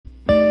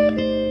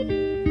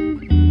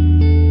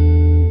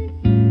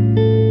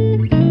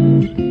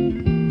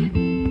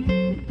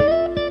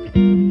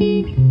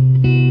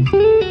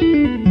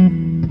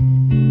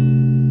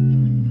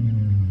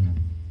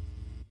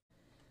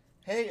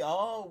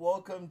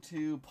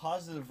to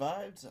Positive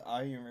Vibes.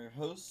 I am your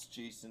host,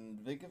 Jason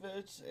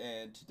Vitkovich,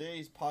 and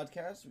today's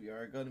podcast we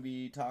are going to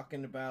be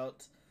talking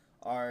about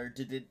our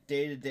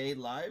day-to-day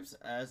lives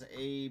as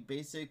a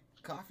basic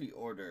coffee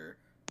order.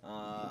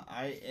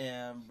 I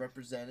am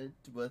represented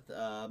with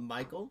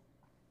Michael,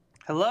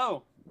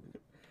 Hello.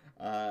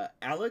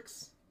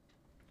 Alex,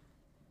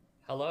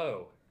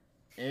 Hello.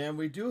 and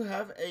we do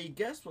have a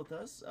guest with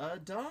us,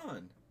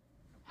 Dawn.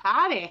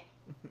 Howdy.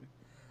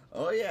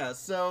 Oh yeah,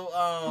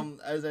 so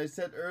as I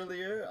said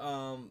earlier,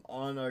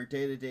 on our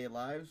day-to-day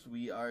lives,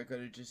 we are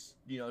going to just,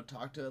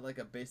 talk to like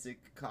a basic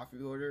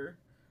coffee order.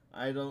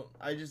 I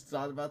just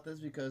thought about this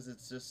because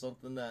it's just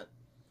something that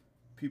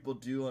people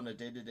do on a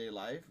day-to-day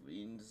life.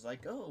 And it's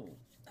like, oh,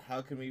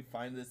 how can we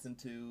find this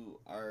into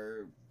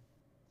our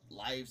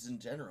lives in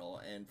general?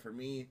 And for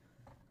me,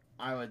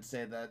 I would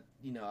say that,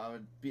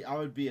 I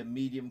would be a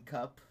medium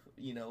cup,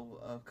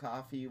 of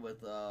coffee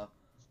with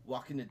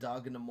walking the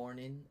dog in the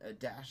morning, a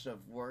dash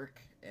of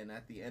work, and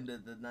at the end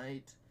of the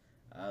night,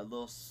 a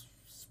little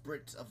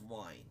spritz of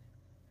wine.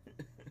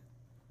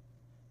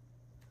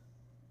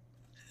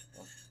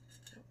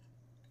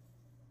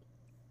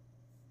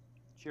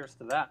 Cheers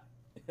to that.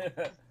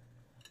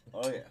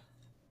 Oh yeah.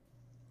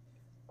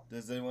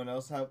 Does anyone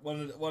else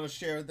want to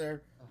share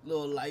their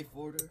little life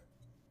order?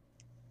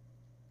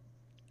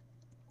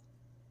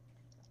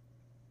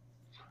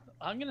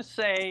 I'm going to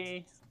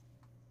say,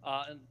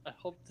 and I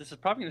hope this is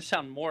probably going to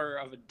sound more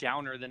of a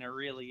downer than it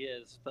really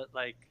is, but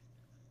like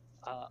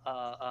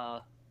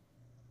a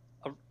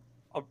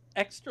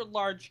extra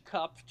large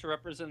cup to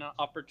represent an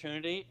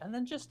opportunity, and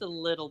then just a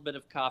little bit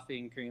of coffee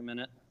and cream in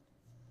it.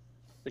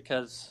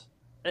 Because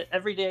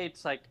every day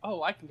it's like,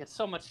 oh, I can get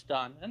so much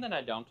done, and then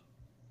I don't.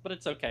 But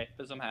it's okay,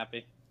 because I'm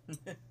happy.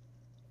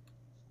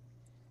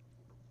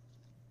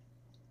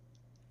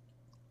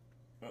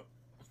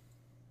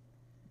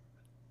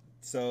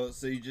 So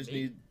you just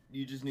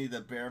need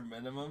the bare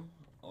minimum,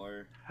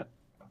 or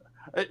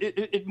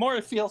it more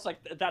feels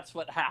like that's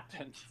what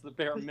happens. The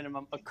bare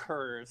minimum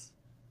occurs.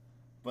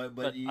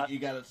 but you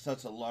got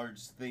such a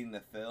large thing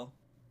to fill.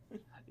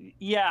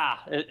 Yeah.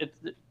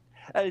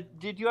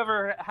 Did you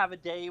ever have a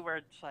day where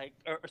it's like,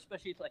 or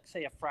especially like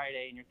say a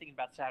Friday, and you're thinking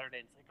about Saturday,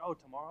 and it's like, oh,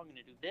 tomorrow I'm going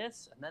to do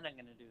this, and then I'm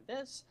going to do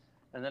this,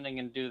 and then I'm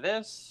going to do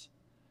this,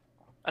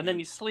 and then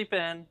you sleep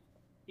in,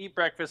 eat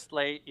breakfast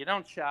late, you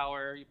don't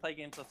shower, you play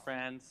games with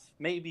friends,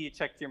 maybe you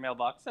check your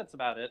mailbox. That's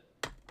about it.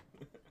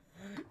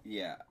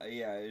 Yeah.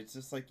 It's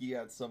just like you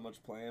had so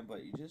much planned,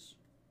 but you just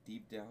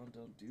deep down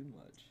don't do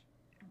much.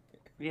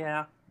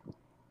 Yeah.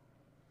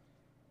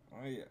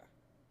 Oh yeah.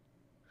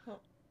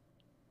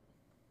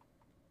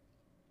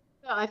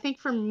 I think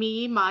for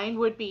me, mine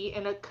would be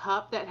in a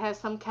cup that has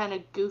some kind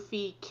of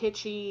goofy,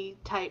 kitschy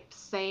type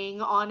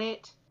saying on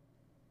it.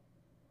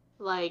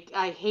 Like,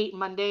 I hate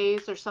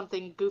Mondays or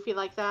something goofy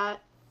like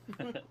that.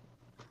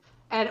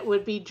 And it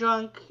would be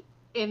drunk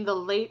in the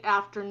late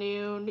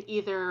afternoon,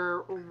 either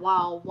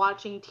while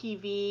watching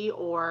TV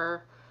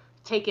or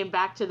taken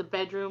back to the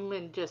bedroom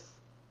and just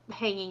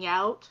hanging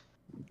out.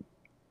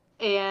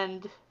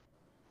 And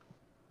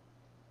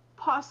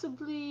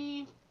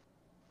possibly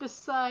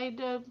beside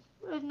a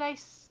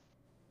nice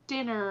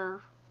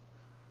dinner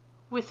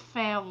with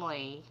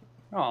family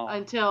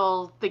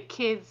until the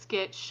kids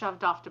get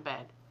shoved off to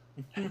bed.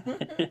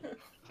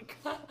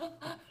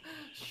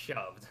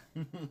 Shoved.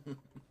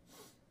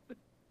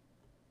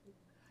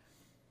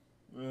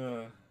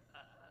 I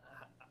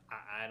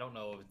don't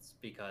know if it's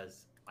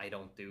because I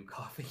don't do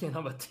coffee and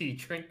I'm a tea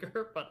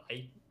drinker, but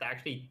I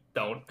actually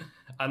don't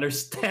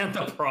understand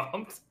the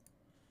prompt.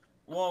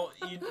 Well,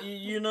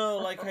 you know,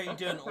 like how you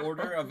do an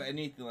order of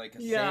anything, like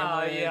a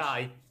sandwich,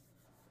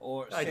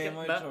 or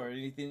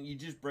anything. You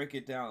just break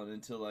it down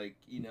into like,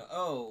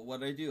 oh,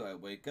 what I do, I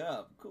wake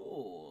up,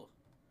 cool.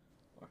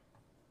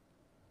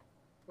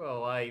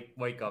 Well, I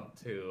wake up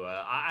too.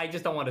 I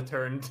just don't want to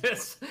turn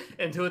this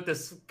into a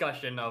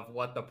discussion of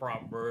what the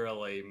prompt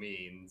really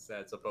means,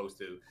 as opposed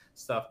to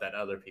stuff that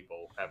other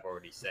people have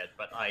already said.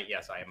 But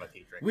yes, I am a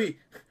tea drinker.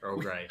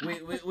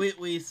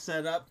 We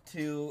set up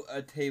to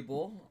a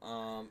table,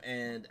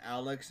 and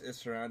Alex is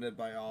surrounded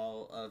by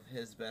all of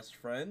his best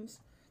friends,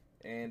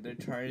 and they're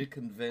trying to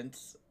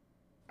convince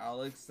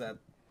Alex that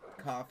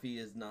coffee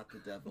is not the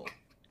devil.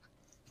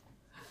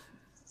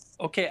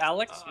 Okay,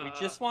 Alex, we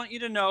just want you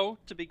to know,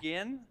 to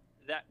begin,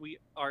 that we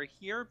are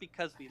here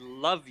because we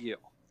love you.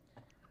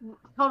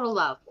 Total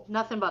love.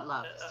 Nothing but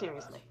love.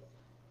 Seriously.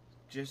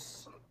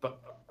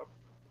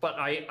 But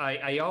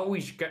I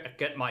always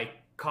get my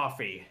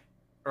coffee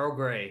Earl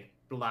Grey,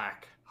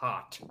 black,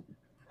 hot.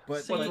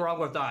 But what's wrong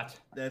with that?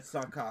 That's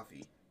not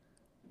coffee.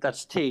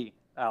 That's tea,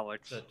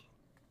 Alex.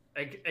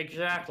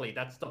 Exactly.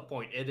 That's the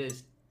point. It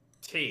is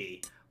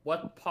tea.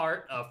 What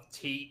part of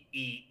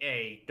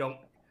TEA don't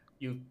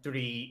you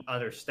three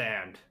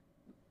understand?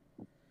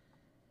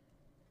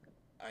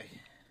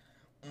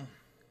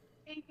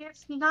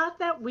 It's not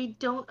that we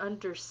don't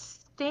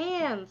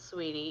understand,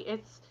 sweetie.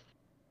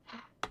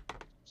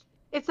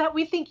 It's that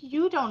we think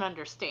you don't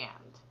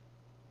understand.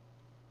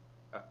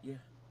 Yeah.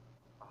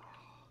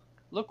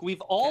 Look,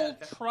 we've all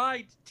Yeah.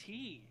 tried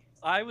tea.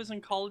 I was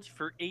in college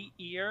for 8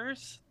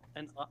 years,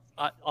 and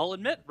I'll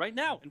admit right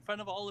now, in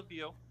front of all of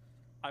you,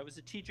 I was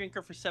a tea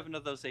drinker for 7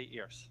 of those 8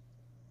 years.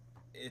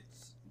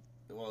 It's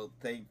well,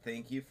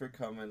 thank you for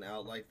coming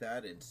out like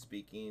that and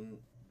speaking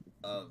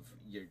of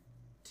your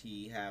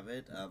tea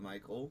habit,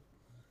 Michael.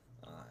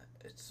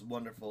 It's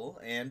wonderful,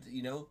 and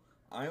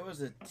I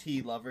was a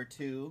tea lover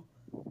too,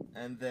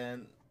 and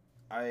then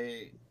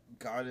I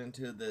got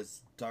into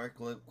this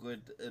dark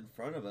liquid in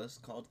front of us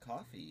called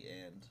coffee,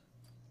 and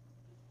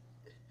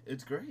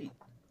it's great.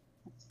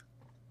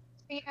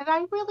 And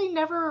I really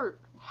never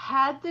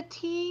had the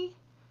tea.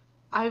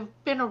 I've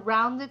been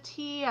around the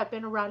tea. I've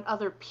been around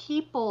other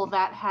people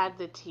that had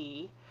the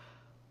tea,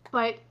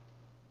 but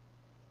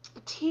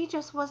tea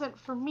just wasn't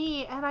for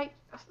me. And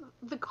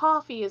the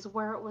coffee is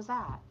where it was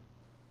at.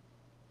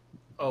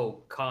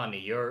 Oh, Connie,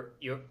 you're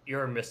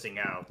missing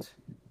out.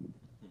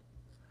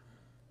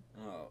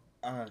 Oh,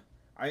 I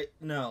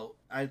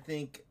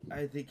think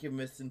you're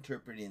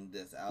misinterpreting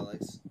this,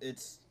 Alex.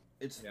 It's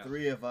Yeah.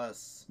 3 of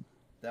us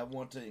that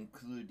want to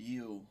include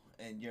you,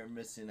 and you're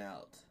missing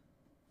out.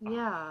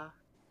 Yeah.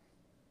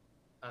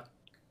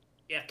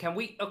 Yeah, can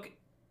we? Okay.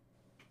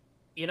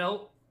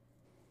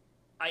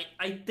 I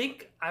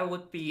think I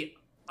would be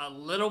a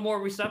little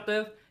more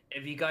receptive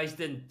if you guys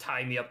didn't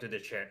tie me up to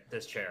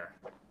this chair.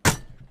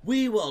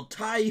 We will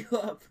tie you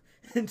up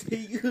until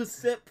you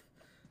sip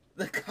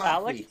the coffee.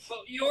 Alex?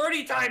 Well, you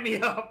already tied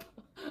me up.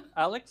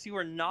 Alex, you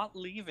are not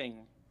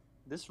leaving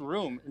this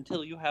room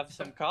until you have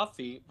some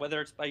coffee,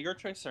 whether it's by your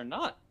choice or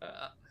not.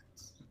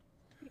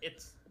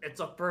 It's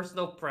a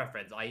personal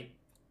preference.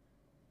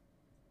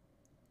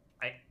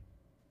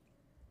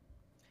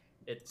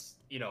 It's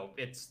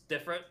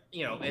different.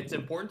 It's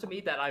important to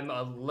me that I'm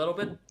a little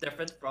bit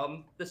different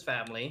from this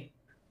family.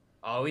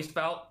 I always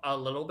felt a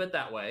little bit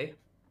that way.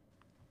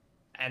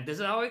 And this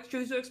is how I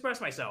choose to express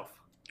myself.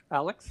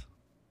 Alex,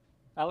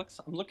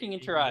 I'm looking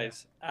into your Yeah.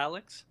 eyes.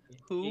 Alex,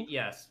 who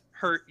Yes.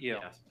 hurt you?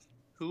 Yes.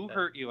 Who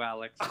hurt you,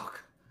 Alex?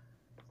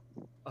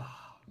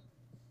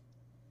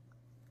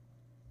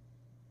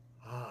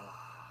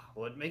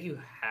 Would it make you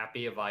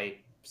happy if I...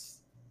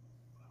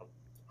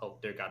 Oh,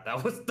 dear God,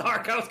 that was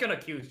dark. I was gonna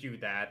accuse you,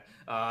 Dad.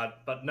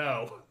 But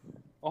no.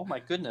 Oh my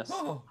goodness.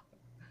 Oh.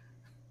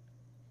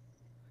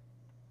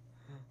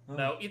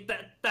 No,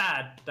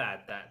 Dad.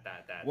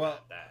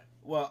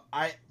 Well,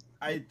 I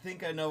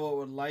think I know what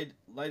would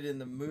lighten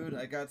the mood.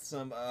 I got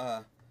some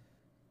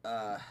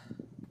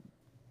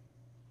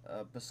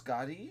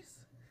biscottis.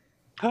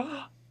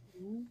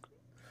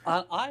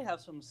 I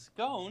have some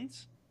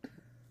scones.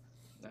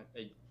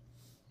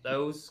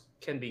 Those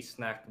can be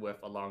snacked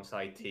with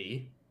alongside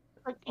tea.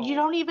 Like, you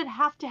don't even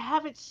have to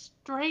have it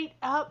straight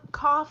up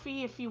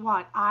coffee if you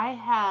want. I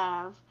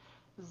have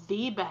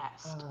the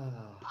best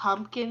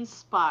pumpkin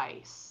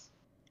spice.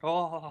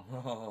 Oh,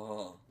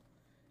 Oh,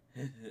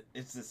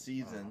 it's the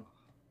season.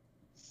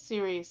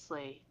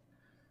 Seriously.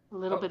 A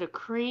little bit of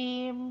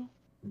cream,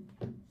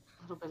 a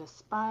little bit of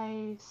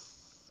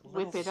spice,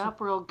 whip it up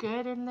real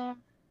good in there.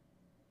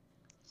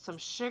 Some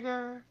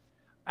sugar.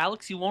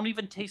 Alex, you won't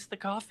even taste the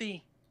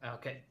coffee.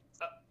 Okay.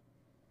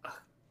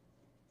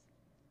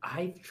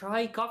 I've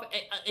tried coffee.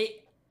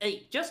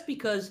 Just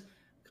because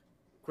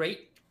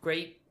great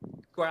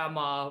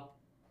grandma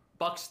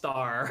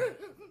Buckstar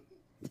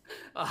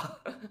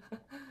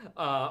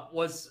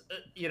was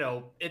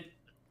it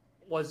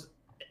was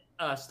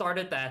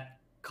started that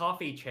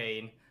coffee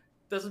chain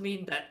doesn't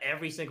mean that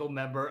every single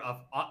member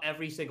of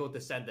every single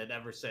descendant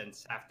ever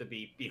since have to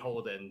be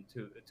beholden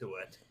to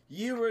it.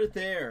 You were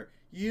there.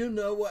 You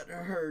know what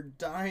her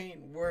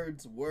dying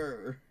words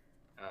were.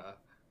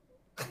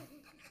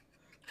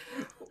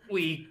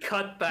 We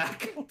cut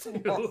back to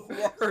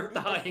her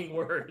dying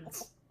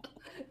words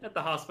at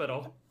the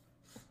hospital.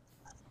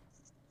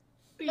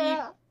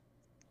 Yeah.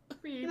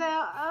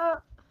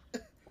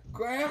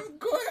 Graham.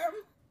 Come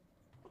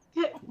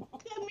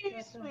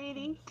here,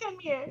 sweetie. Come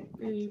here.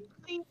 Please.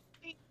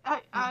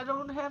 I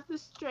don't have the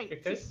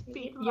strength to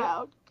speak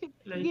loud.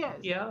 Yes.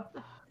 Yeah.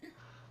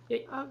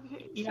 Okay,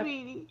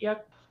 sweetie. Yeah,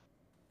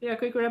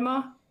 great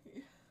grandma.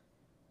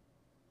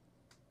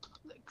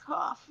 The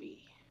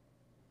coffee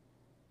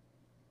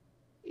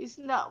is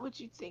not what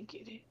you think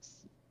it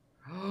is.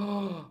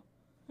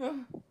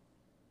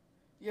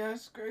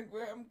 Yes, Great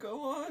Graham,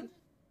 go on.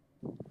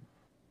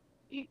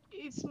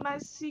 It's my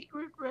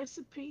secret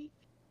recipe.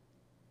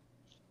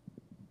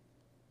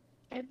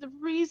 And the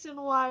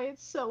reason why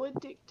it's so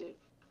addictive.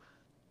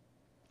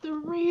 The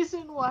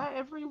reason why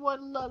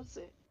everyone loves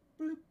it.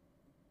 Boop.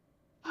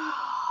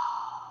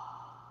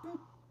 Boop.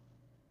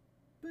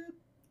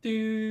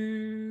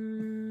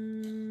 Dude.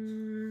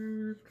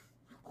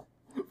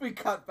 We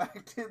cut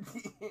back to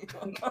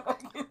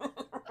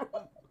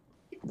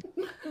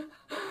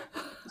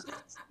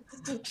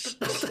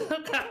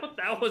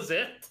that was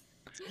it.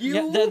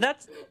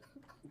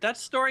 That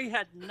story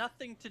had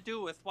nothing to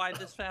do with why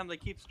this family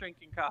keeps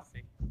drinking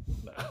coffee.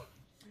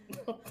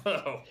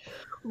 No.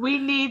 We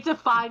need to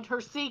find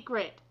her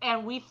secret,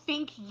 and we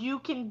think you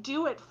can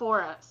do it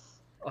for us.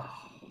 Oh.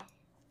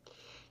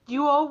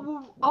 You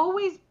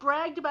always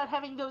bragged about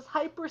having those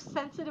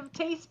hypersensitive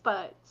taste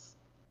buds.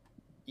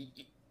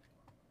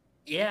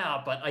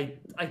 Yeah, but I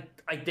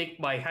think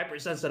my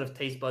hypersensitive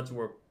taste buds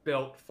were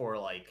built for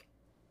like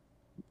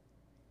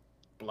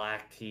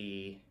black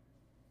tea,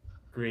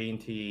 green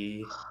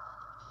tea,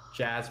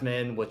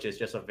 jasmine, which is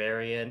just a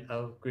variant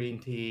of green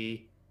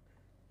tea.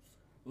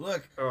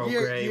 Look, Earl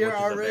you're, Grey, you're which is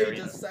a already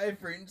variant.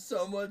 deciphering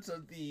so much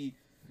of the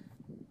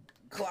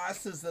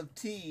classes of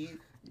tea.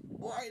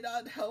 Why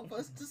not help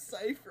us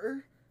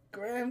decipher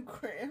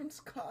Graham's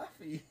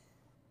coffee?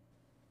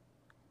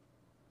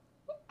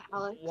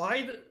 Alex.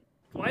 Why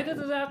does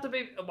it have to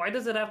be? Why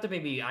does it have to be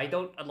me? I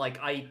don't like.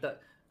 Because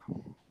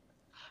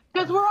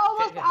we're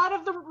almost Okay. out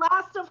of the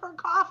last of her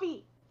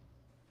coffee.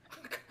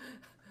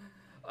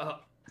 Okay,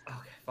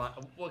 fine.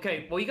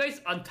 Okay, will you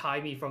guys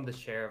untie me from the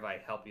chair if I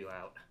help you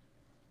out?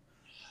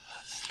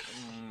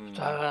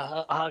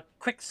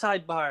 Quick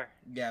sidebar.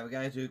 Yeah, we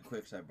gotta do a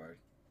quick sidebar.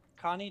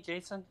 Connie,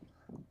 Jason,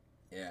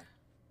 Yeah.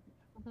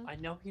 I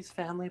know he's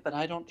family, but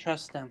I don't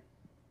trust him.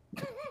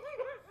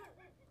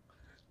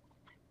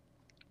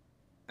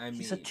 I mean,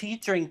 He's a tea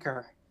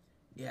drinker.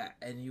 yeah,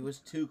 and he was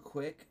too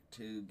quick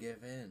to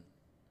give in.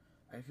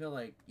 I feel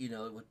like,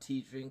 with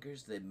tea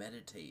drinkers, they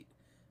meditate.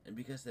 And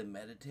because they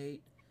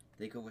meditate,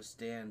 they can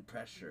withstand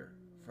pressure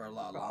for a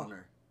lot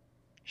longer.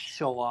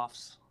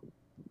 Show-offs.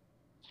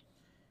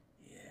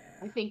 Yeah.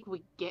 I think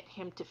we get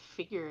him to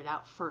figure it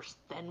out first,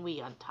 then we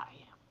untie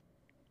him.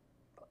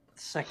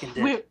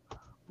 Seconded.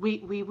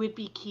 We would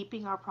be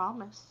keeping our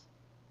promise.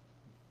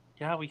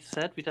 Yeah, we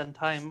said we'd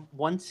untie him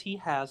once he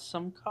has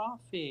some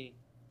coffee.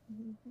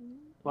 Mm-hmm.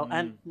 Well,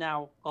 and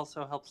now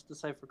also helps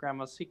decipher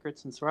Grandma's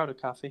secrets and Serato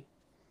coffee.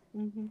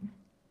 Mm-hmm.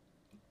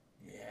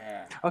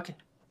 Yeah. Okay,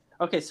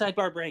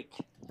 sidebar break.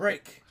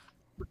 Break.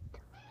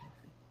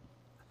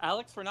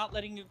 Alex, we're not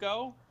letting you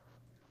go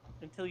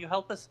until you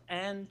help us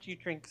and you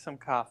drink some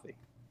coffee.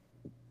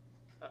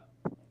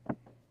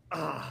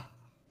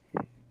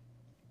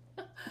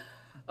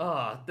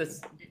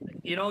 This,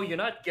 you're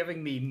not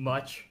giving me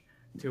much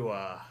to,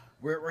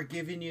 We're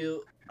giving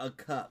you a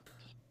cup.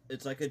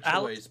 It's like a choice,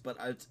 Alex? but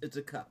it's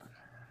a cup.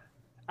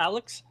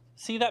 Alex,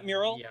 see that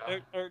mural Yeah.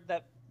 or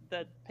that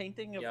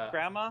painting of Yeah.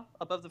 Grandma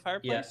above the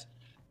fireplace?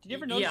 Did you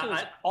ever notice Yeah, it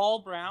was all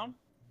brown?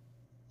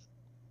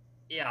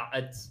 Yeah,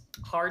 it's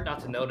hard not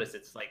to notice.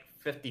 It's like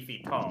 50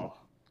 feet tall.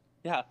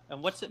 Yeah,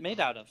 and what's it made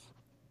out of?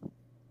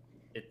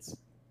 It's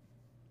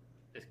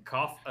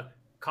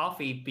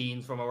coffee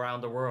beans from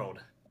around the world.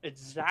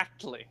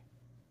 Exactly.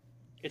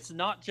 It's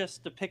not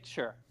just a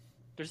picture.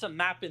 There's a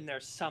map in there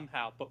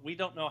somehow, but we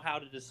don't know how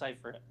to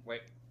decipher it.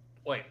 Wait,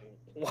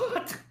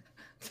 what?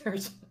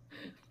 There's...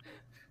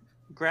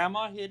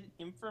 Grandma hid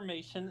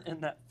information in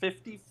that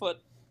 50-foot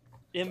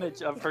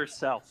image of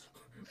herself.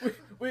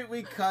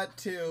 We cut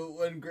to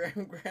when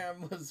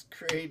Graham was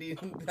creating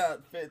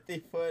that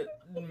 50-foot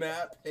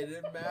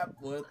hidden map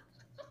with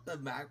the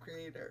map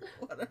creator,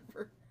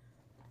 whatever.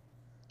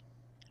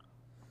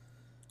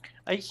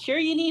 Are you sure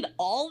you need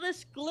all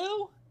this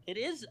glue? It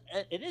is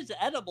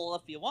edible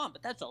if you want,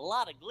 but that's a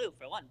lot of glue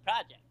for one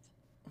project.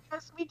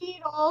 Yes, we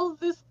need all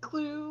this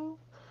glue,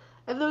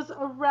 and those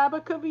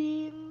Arabica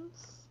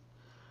beans,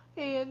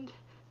 and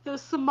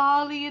those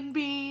Somalian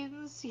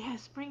beans.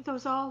 Yes, bring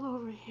those all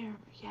over here.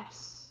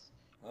 Yes.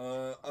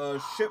 A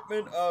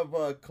shipment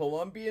of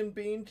Colombian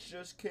beans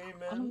just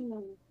came in.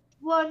 Oh,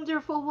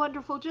 wonderful,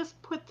 wonderful.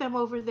 Just put them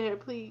over there,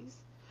 please.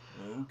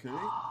 Okay.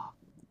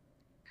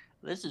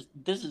 This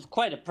is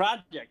quite a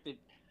project.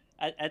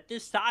 At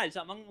this size,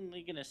 I'm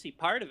only going to see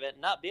part of it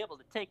and not be able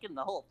to take in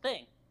the whole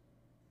thing.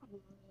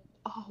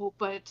 Oh,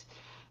 but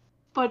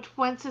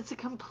once it's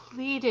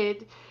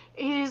completed,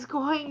 it is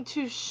going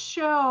to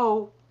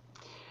show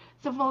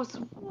the most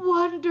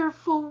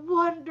wonderful,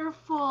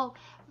 wonderful,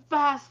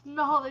 vast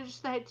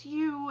knowledge that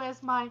you,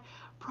 as my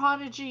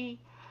prodigy,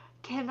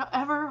 can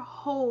ever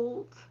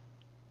hold.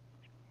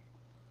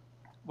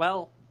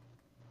 Well,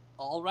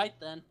 all right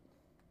then.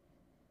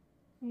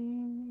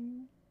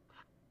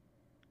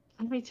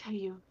 Let me tell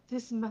you,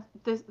 this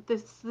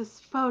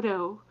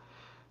photo,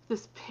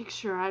 this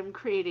picture I'm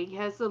creating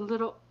has a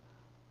little.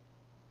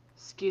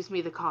 Excuse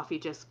me, the coffee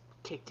just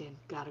kicked in.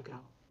 Gotta go.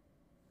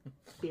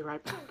 Be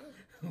right back.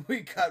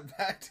 We got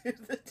back to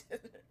the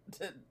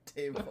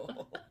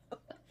table.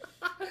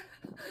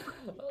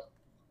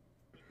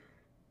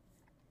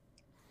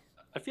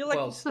 I feel like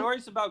the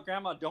stories about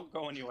Grandma don't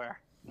go anywhere.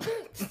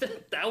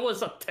 That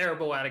was a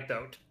terrible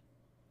anecdote.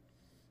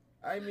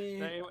 I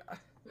mean,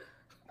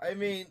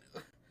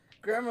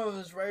 Grandma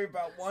was right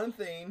about one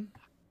thing.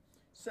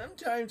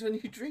 Sometimes when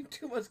you drink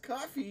too much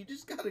coffee, you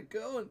just gotta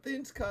go and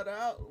things cut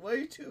out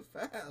way too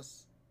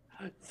fast.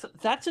 So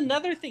that's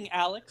another thing,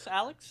 Alex.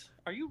 Alex,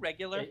 are you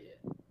regular?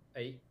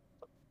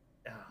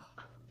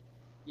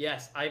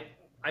 Yes,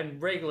 I'm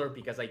regular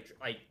because I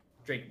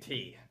drink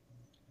tea.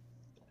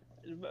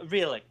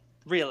 Really?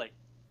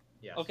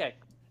 Yes. Okay.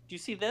 Do you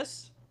see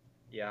this?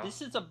 Yeah.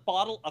 This is a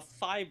bottle of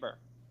fiber.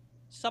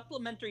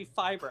 Supplementary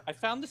fiber. I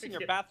found this in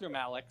your bathroom,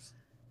 Alex.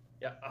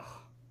 Yeah.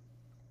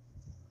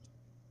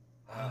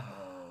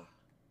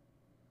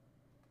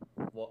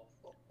 Well,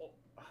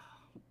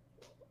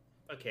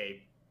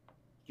 okay,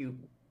 you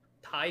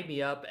tie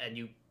me up and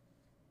you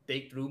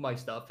dig through my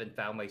stuff and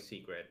found my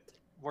secret.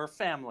 We're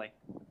family.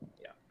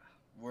 Yeah.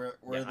 We're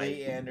Yeah,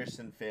 the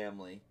Anderson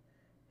family.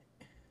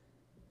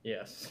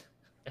 Yes.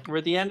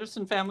 We're the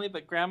Anderson family,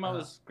 but Grandma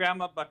was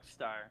Grandma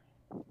Buckstar.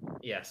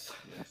 Yes.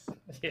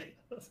 Yes.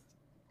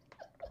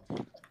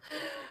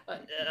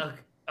 Yes.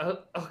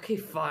 Okay,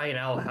 fine.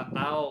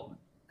 I'll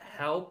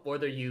help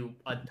whether you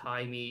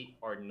untie me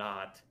or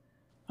not.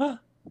 Take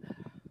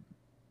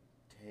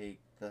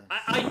the.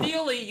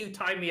 Ideally, you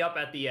tie me up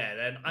at the end,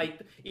 and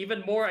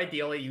even more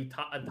ideally, you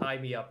untie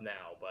me up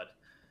now. But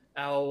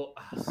I'll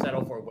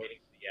settle for waiting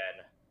to the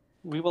end.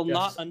 We will Yes.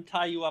 not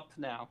untie you up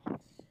now.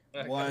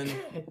 One.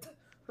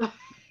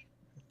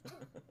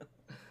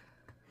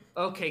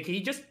 Okay, can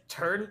you just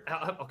turn?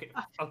 Okay,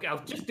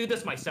 I'll just do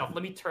this myself.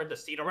 Let me turn the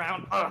seat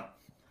around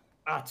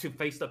to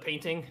face the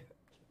painting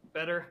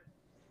better.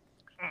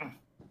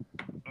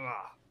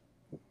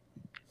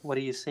 What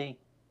do you see?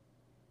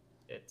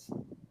 That's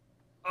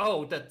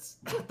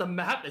the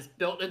map is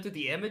built into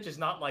the image. Is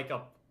not like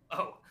a.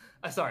 Oh,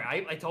 sorry,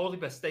 I totally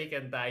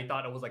mistaken that. I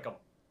thought it was like a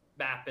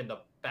map in the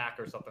back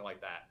or something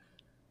like that.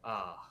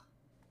 I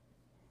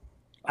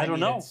don't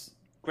know. it's-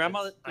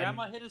 Grandma I'm-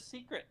 hid a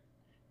secret.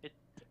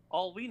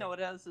 All we know it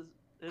as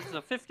is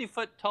a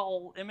 50-foot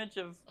tall image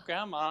of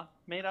Grandma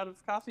made out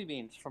of coffee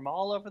beans from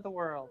all over the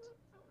world.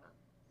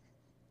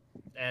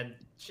 and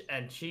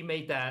she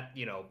made that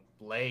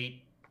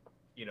late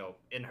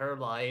in her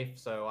life,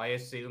 so I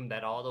assume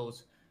that all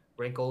those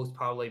wrinkles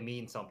probably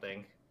mean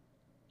something.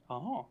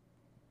 Oh,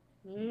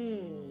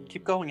 Mm.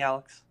 keep going,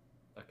 Alex.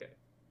 Okay.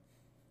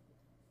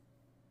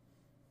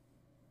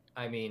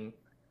 I mean,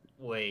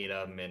 wait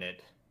a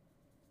minute.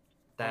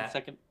 1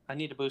 second. I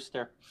need a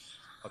booster.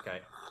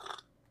 Okay.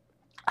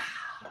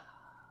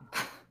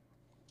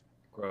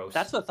 Gross.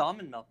 That's with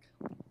almond milk.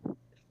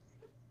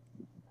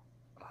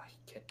 I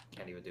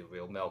can't even do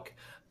real milk.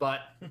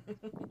 But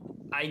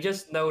I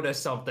just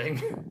noticed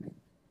something.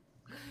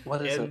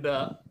 What is it?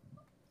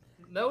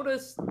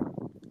 Notice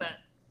that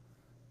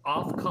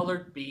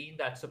off-colored bean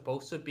that's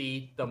supposed to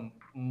be the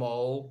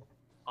mole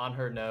on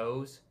her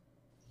nose.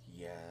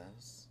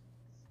 Yes.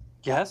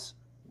 Yes?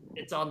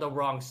 It's on the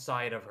wrong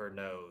side of her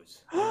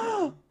nose.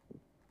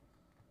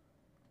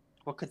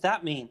 What could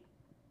that mean?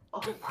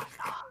 Oh my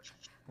gosh.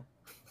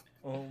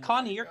 Oh my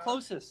Connie, you're God.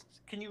 closest.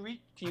 Can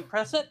you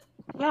press it?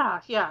 Yeah,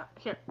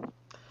 here.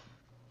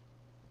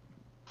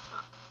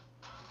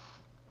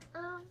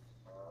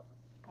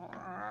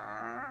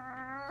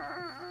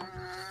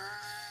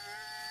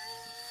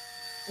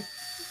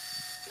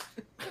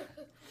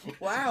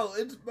 Wow,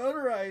 it's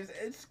motorized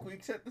and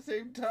squeaks at the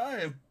same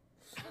time.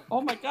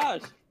 Oh my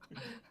gosh.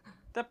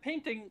 The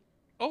painting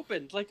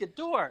opened like a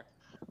door.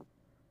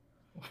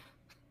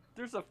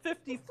 There's a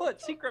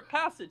 50-foot secret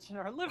passage in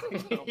our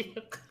living room.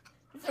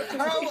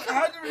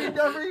 How did we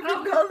never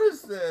even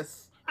notice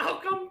this? How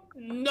come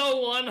no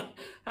one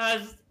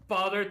has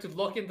bothered to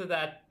look into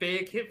that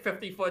big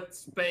 50-foot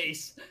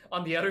space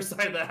on the other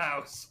side of the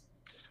house?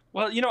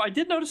 Well, I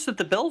did notice that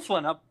the bills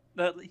went up.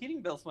 The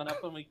heating bills went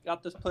up when we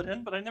got this put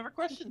in, but I never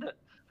questioned it.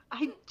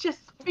 I just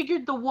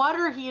figured the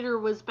water heater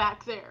was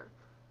back there.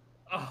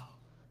 Oh,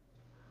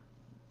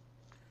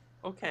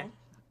 Okay.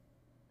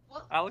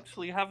 Well, Alex,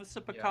 will you have a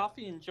sip of Yeah.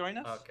 coffee and join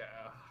us? okay.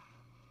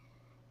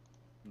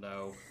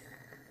 No.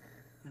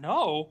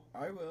 No.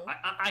 I will.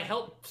 I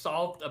helped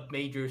solve a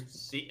major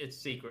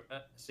secret.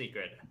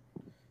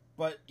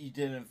 But you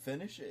didn't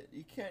finish it.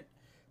 You can't.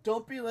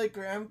 Don't be like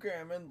Graham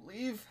and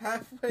leave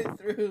halfway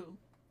through.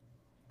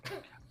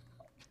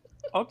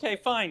 Okay,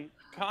 fine.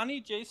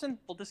 Connie, Jason,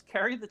 we'll just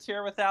carry the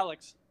chair with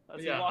Alex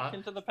as Yeah, we walk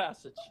into the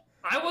passage.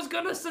 I was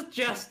gonna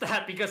suggest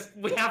that because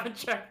we haven't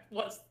checked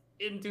what's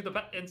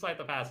inside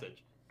the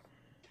passage.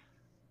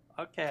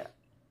 Okay.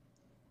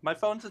 My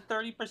phone's at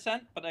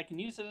 30%, but I can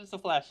use it as a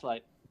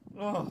flashlight.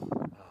 Oh,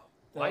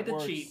 Why that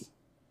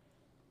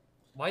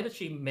did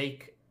she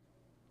make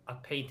a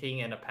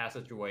painting and a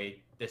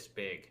passageway this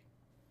big?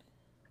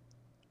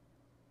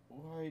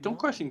 Why Don't not?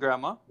 question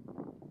Grandma.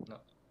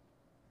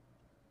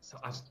 So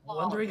I'm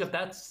wondering if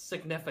that's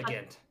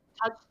significant.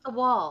 Touch the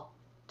wall.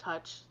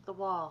 Touch the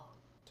wall.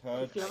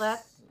 Touch. feel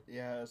that?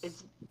 Yes.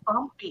 It's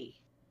bumpy.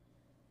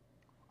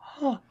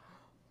 Huh.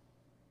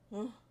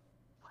 Huh?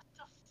 What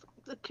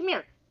the come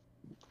here.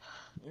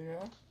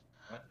 Yeah.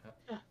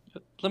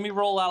 Let me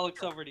roll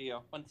Alex over to you.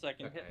 1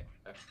 second. Okay.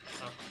 Hit.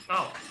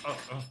 Oh.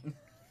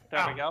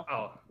 There we go.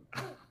 Oh.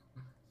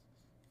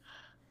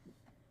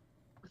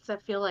 What's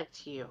that feel like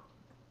to you?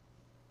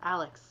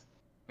 Alex.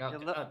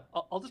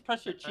 I'll just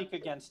press your cheek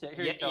against it.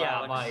 Here yeah, you go,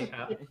 yeah, Alex.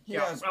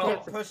 Yes. Oh.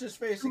 Push his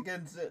face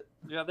against it.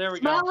 Yeah, there we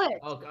Smell go. it.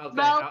 Okay.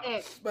 Smell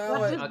it. Smell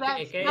What it. does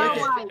that Okay, smell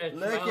lick it.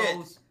 like? Lick it.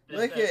 smells-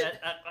 Lick it.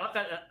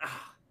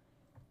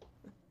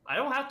 I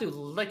don't have to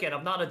lick it.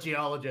 I'm not a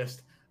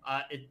geologist.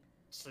 It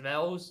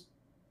smells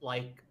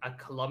like a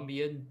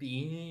Colombian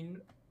bean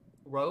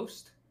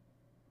roast.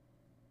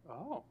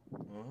 Oh.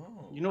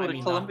 Oh. You know I what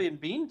mean, a Colombian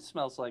bean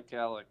smells like,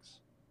 Alex?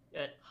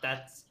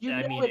 That's. You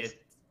I know mean, it's-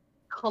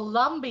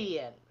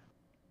 Colombian.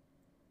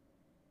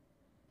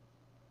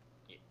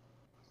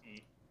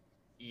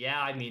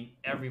 Yeah, I mean,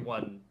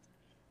 everyone.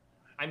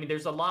 I mean,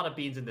 there's a lot of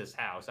beans in this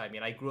house. I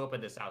mean, I grew up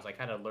in this house. I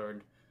kind of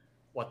learned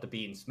what the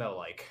beans smell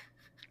like.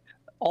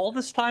 All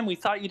this time, we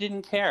thought you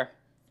didn't care.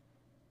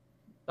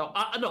 No,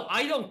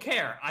 I don't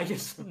care. I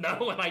just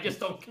know, and I just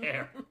don't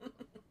care.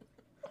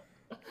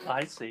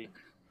 I see.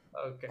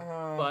 Okay,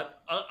 Uh,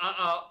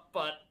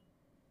 but.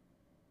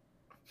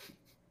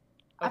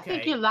 I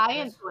think you're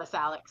lying yes. to us,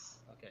 Alex.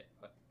 Okay,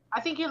 I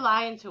think you're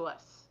lying to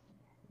us.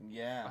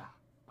 yeah.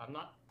 I'm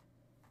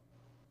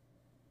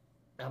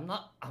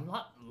not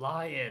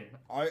lying.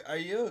 Are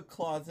you a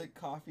closet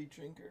coffee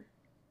drinker?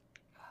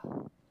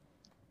 No,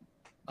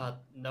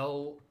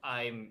 no,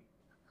 I'm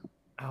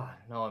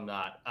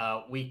not.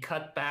 We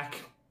cut back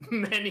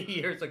many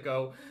years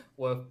ago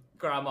with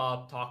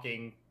Grandma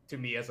talking to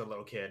me as a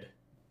little kid.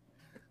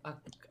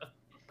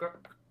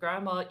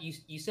 Grandma,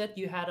 you said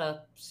you had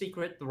a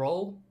secret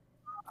role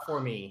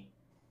for me.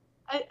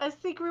 A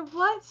secret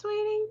what,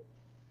 sweetie?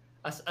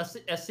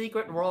 A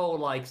secret role,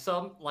 like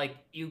something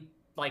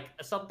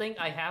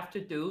I have to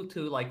do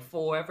to like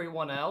fool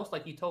everyone else.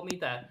 Like you told me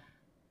that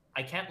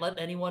I can't let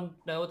anyone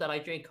know that I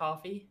drink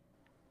coffee.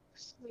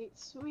 Sweet,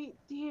 sweet,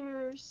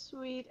 dear,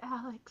 sweet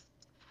Alex.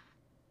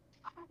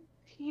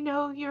 You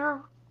know,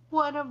 you're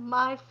one of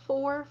my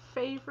 4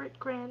 favorite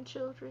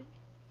grandchildren.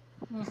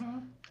 Mm-hmm.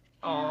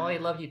 Oh, I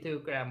love you too,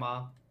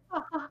 Grandma.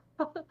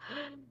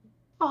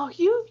 Oh,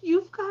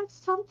 you've got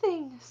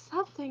something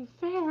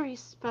very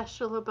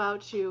special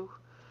about you.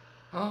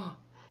 Oh,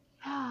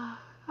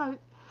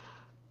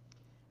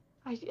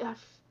 Yeah,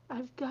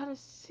 I've got a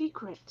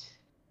secret,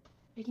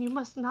 and you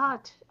must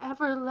not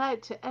ever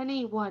let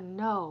anyone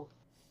know.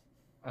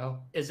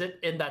 is it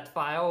in that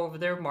file over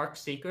there marked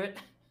secret?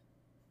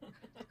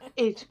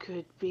 It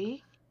could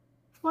be.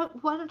 Why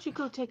don't you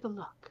go take a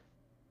look?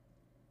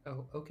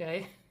 Oh,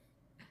 okay.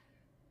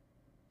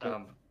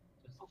 Open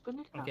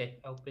it up. Okay,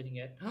 opening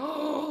it.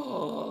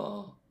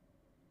 Oh,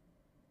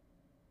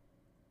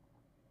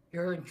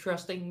 you're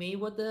entrusting me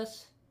with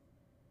this?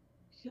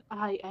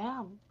 I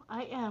am,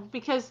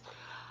 because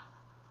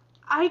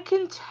I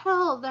can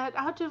tell that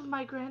out of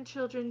my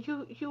grandchildren,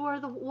 you are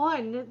the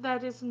one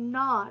that is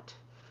not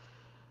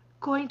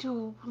going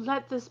to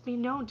let this be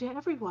known to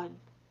everyone.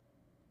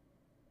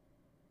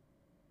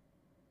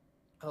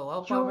 Oh,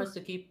 I'll You're, promise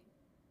to keep.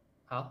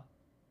 Huh?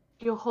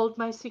 you'll hold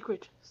my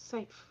secret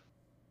safe.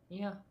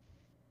 Yeah.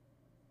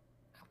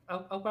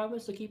 I'll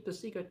promise to keep the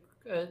secret,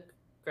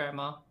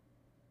 Grandma.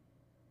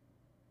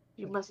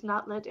 You must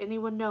not let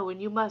anyone know,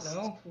 and you must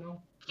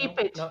keep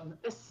it no.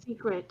 a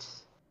secret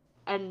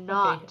and Okay.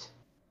 not.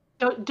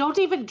 Don't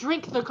even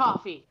drink the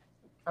coffee.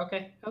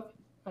 Okay.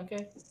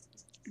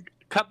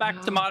 Cut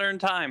back to modern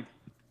time.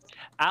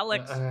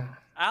 Alex,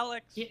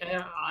 Alex,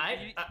 Yeah,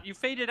 you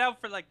faded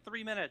out for like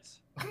 3 minutes.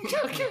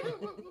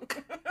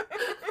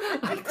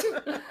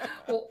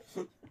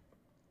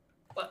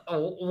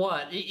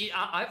 What?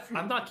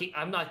 I'm not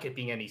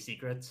keeping any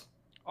secrets.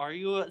 Are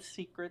you a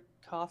secret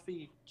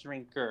coffee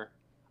drinker?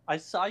 I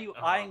saw you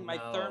eyeing my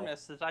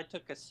thermos as I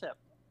took a sip.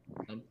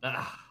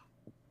 No.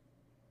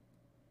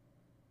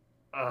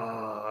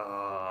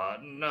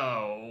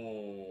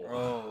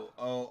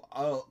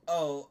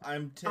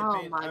 I'm tipping.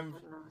 Oh my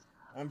goodness.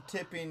 I'm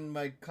tipping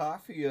my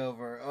coffee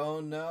over. Oh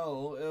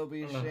no, it'll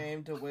be a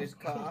shame to waste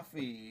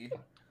coffee.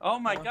 Oh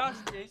my gosh,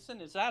 Jason,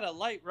 is that a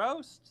light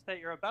roast that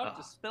you're about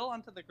to spill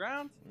onto the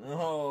ground?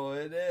 Oh,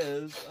 it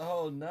is.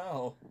 Oh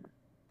no.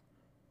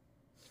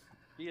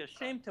 Be a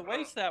shame to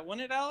waste that,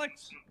 wouldn't it,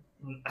 Alex?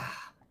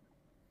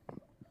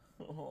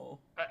 Oh.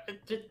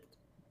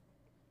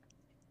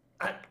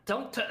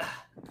 Don't.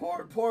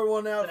 Pour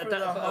one out for the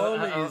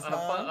homies,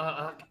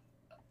 huh?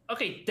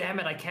 Okay, damn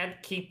it! I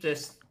can't keep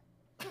this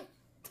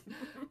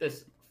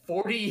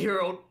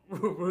 40-year-old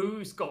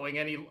ruse going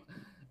any.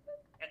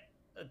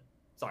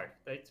 Sorry,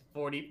 it's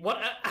 40.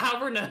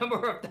 However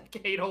number of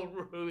decade-old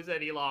ruse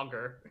any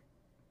longer.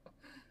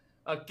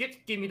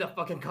 Give me the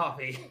fucking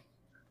coffee.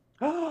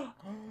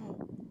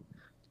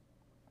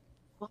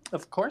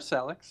 Of course,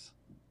 Alex.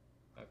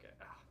 Okay.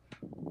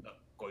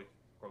 Go.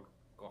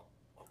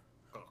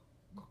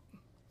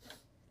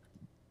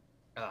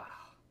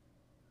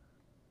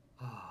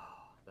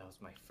 That was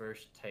my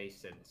first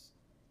taste since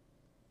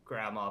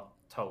Grandma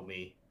told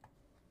me.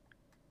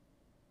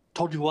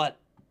 Told you what?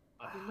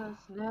 You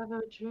must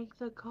never drink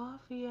the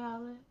coffee,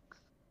 Alex.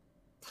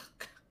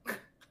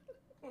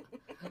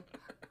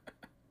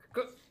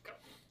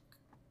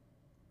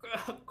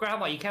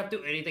 Grandma, you can't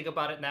do anything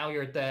about it now.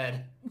 You're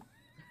dead.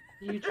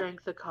 You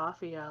drank the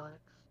coffee, Alex.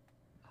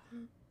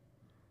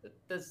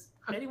 Does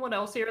anyone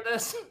else hear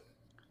this?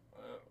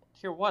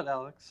 Hear what,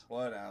 Alex?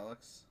 What,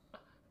 Alex?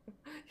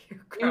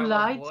 You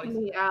lied to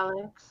me,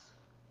 Alex.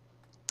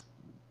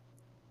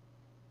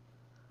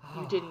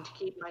 You didn't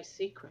keep my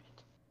secret.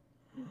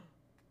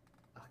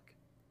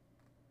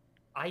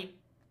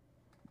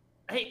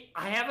 Hey,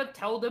 I haven't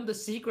told them the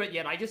secret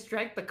yet. I just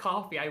drank the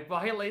coffee. I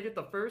violated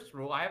the first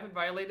rule. I haven't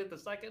violated the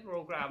second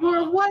rule, Grandma.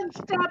 You're one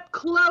step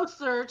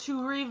closer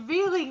to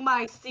revealing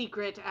my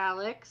secret,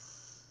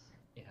 Alex.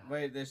 Yeah.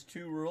 Wait, there's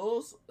 2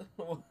 rules?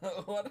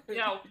 What?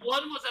 Yeah,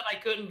 one was that I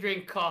couldn't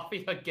drink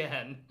coffee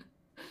again.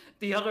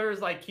 The other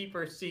is like keep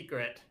her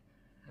secret.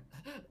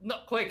 No,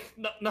 quick!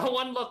 No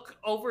one look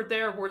over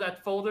there where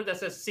that folder that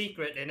says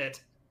secret in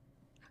it.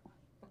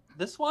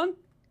 This one?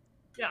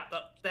 Yeah,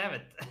 damn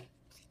it.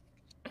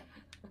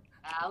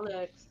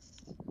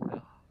 Alex.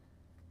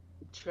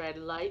 Tread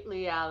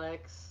lightly,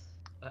 Alex.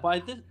 Why,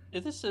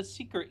 this is a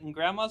secret in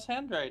Grandma's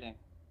handwriting.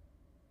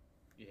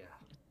 Yeah.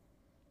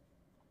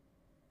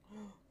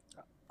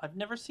 I've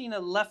never seen a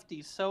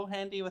lefty so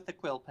handy with a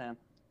quill pen.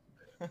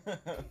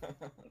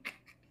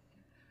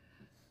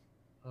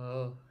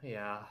 Oh,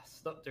 yeah.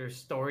 There's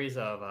stories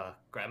of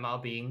Grandma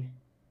being,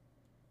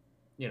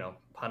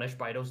 punished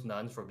by those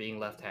nuns for being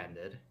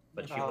left-handed,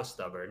 but she was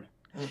stubborn.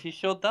 She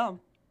showed them.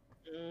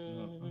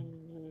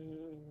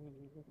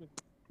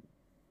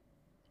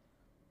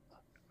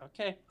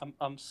 Okay,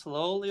 I'm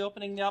slowly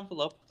opening the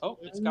envelope. Oh,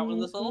 it's got one of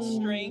those little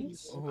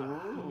strings.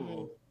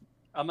 Ooh.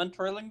 I'm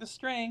untwirling the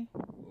string.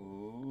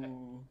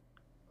 Ooh.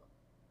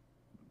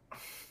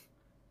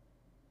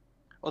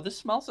 Oh, this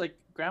smells like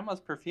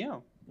Grandma's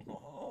perfume.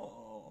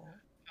 Oh.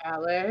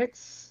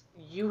 Alex,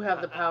 you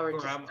have the power to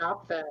Grandma-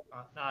 stop that.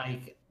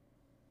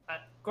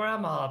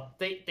 Grandma,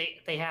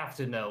 they have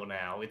to know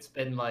now. It's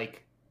been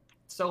like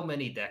so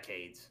many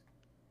decades.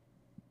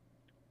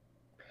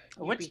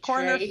 You Which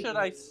corner betrayed should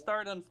me. I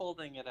start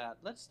unfolding it at?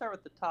 Let's start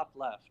with the top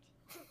left.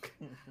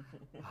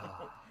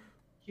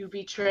 You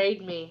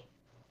betrayed me.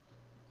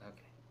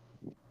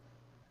 Okay.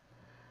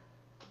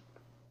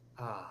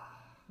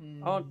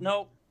 Oh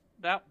no,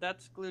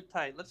 that's glued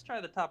tight. Let's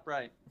try the top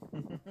right.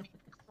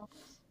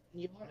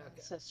 Your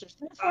ancestors.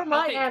 That's for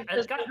my okay,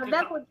 ancestors, and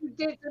that's what you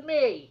did to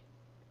me.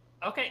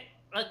 Okay,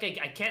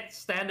 I can't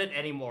stand it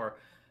anymore.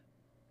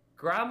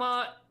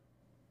 Grandma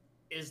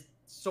is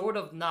sort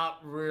of not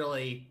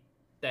really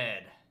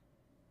dead.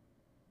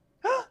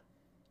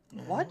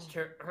 What?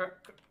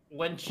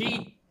 When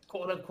she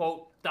quote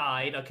unquote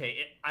died,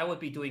 I would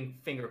be doing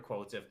finger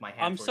quotes if my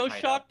hands I'm were so tied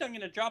up. shocked. I'm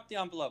gonna drop the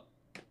envelope.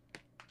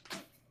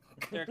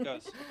 There it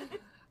goes.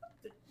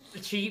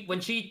 When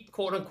she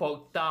quote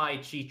unquote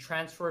died, she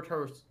transferred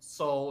her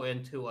soul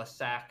into a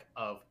sack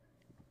of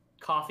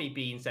coffee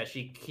beans that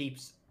she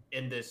keeps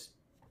in this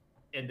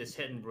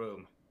hidden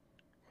room.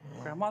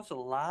 Grandma's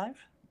alive?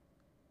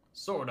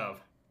 Sort of.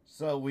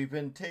 So we've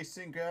been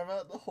tasting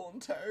Grandma the whole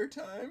entire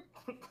time?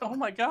 Oh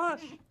my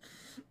gosh.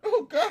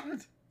 Oh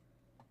God!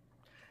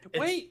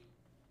 Wait,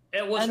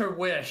 It was her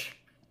wish.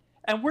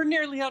 and we're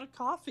nearly out of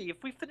coffee.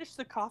 If we finish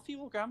the coffee,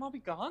 will Grandma be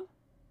gone?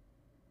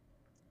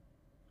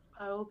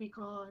 I will be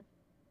gone.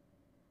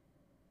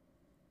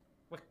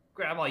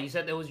 Grandma, you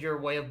said it was your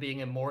way of being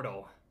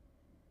immortal.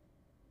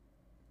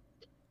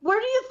 Where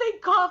do you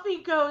think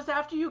coffee goes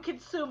after you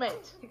consume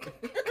it?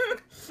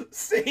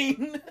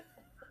 Scene!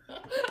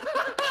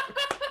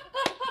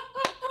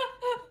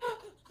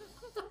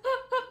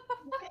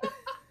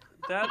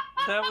 That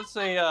was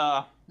a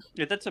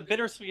yeah, that's a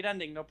bittersweet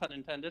ending, no pun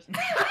intended.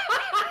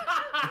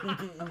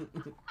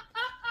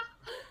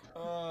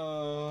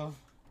 Oh.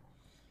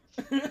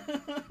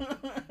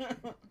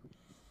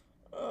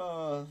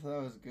 Oh,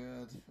 that was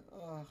good.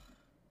 Oh.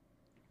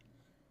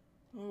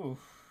 Oof.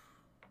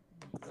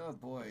 Oh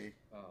boy.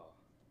 Oh.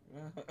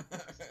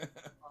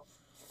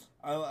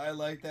 I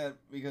like that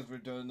because we're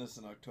doing this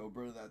in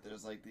October, that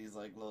there's like these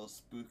like little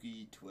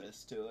spooky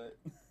twists to it.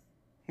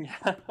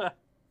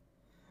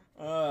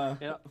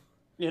 Yeah.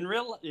 In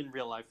real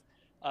life,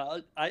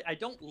 I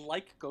don't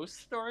like ghost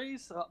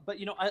stories, but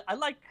I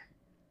like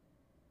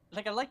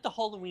the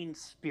Halloween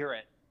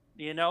spirit.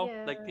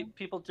 Yeah. Like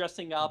people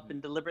dressing up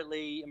and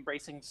deliberately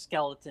embracing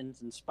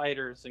skeletons and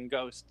spiders and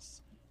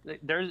ghosts.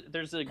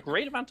 There's a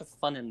great amount of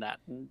fun in that.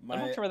 And I'm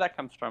not sure where that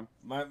comes from.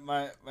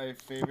 My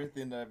favorite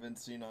thing that I've been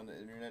seeing on the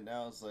internet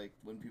now is like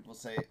when people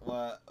say,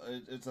 well,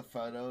 it's a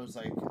photo, it's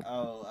like,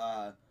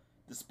 oh,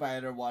 the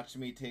spider watched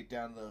me take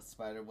down the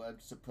spider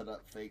webs to put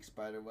up fake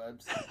spider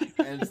webs.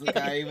 And it's the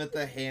guy with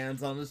the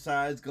hands on the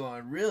sides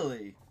going,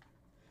 really?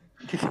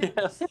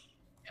 Yes.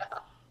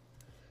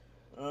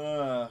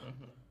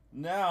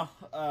 Now,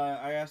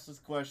 I asked this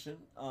question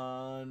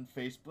on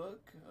Facebook,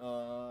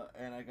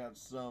 and I got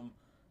some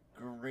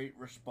great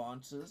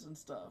responses and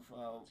stuff.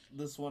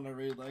 This one I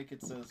really like.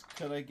 It says,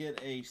 could I get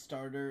a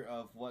starter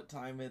of what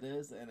time it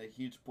is and a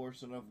huge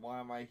portion of why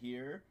am I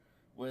here?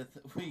 With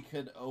we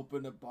could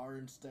open a bar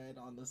instead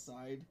on the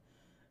side.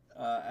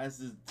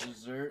 As a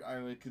dessert, I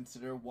would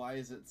consider why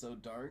is it so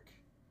dark?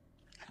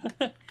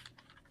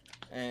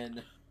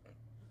 And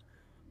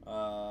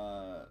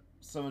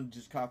someone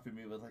just copied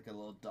me with like a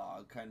little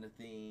dog kind of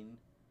thing.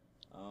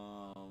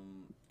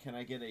 Can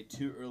I get a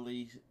too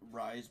early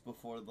rise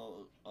before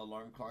the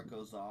alarm clock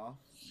goes off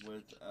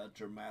with a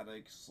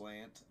dramatic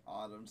slant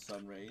autumn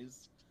sun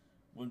rays,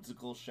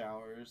 whimsical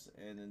showers,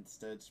 and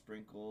instead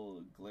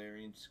sprinkle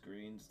glaring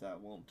screens that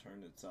won't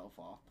turn itself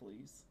off,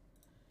 please?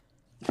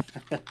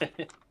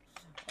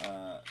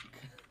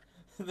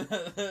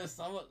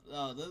 Someone,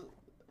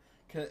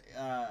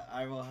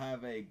 I will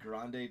have a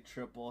grande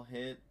triple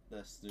hit,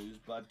 the snooze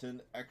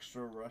button,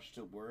 extra rush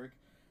to work,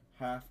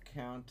 half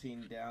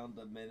counting down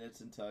the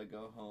minutes until I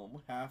go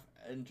home, half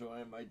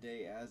enjoying my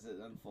day as it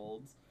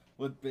unfolds,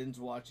 with binge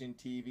watching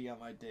TV on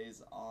my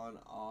days on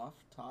off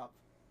top.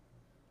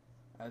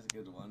 That's a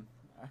good one.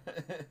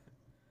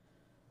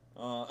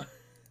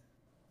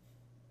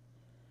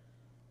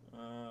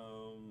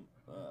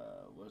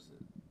 What's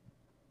it?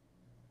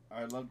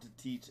 I love to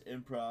teach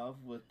improv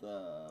with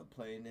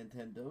playing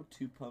Nintendo.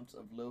 2 pumps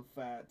of low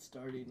fat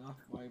starting off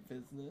my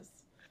business,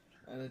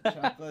 and a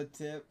chocolate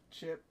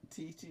chip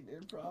teaching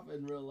improv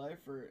in real life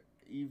for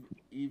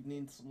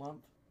evening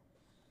slump.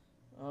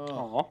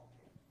 Oh,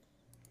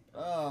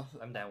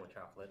 I'm down with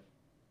chocolate.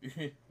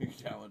 You're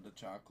down with the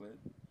chocolate.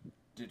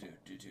 Do.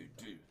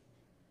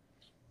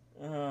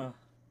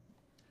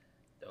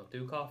 Don't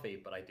do coffee,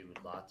 but I do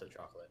lots of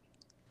chocolate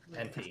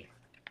and tea.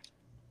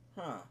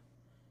 Huh.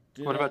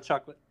 What about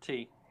chocolate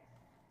tea?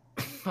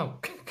 Oh,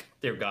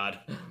 dear God.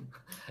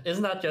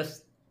 Isn't that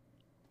just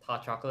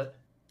hot chocolate?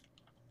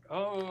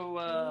 Oh,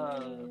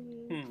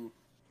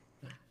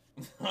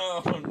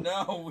 Oh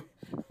no,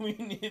 we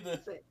need a.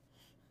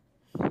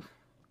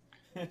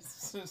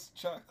 It's just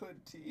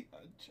chocolate tea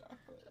on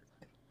chocolate.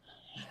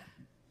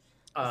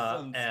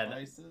 Some And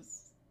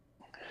spices.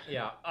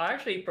 yeah, I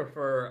actually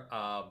prefer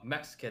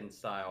Mexican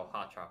style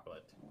hot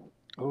chocolate.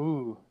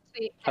 Ooh.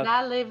 See, and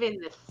I live in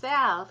the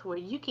South where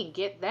you can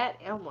get that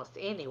almost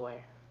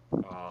anywhere.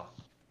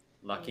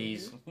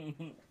 Luckies.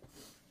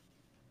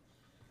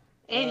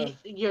 And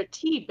your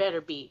tea better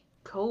be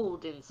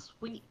cold and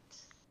sweet.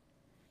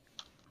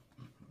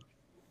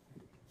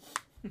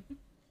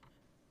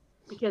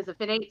 Because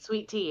if it ain't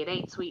sweet tea, it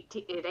ain't sweet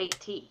tea. It ain't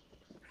tea.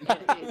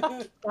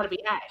 It's gotta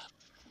be ice.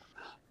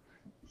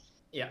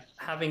 Yeah,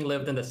 having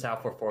lived in the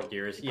South for 4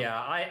 years,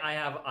 yeah,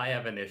 I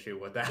have an issue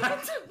with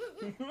that.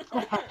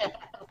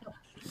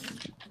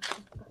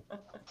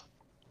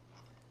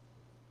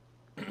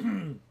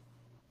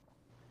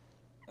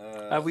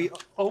 We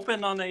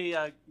open on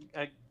a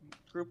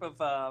group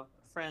of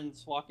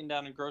friends walking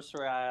down a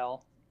grocery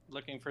aisle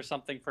looking for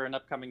something for an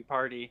upcoming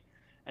party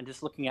and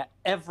just looking at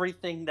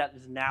everything that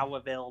is now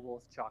available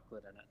with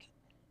chocolate in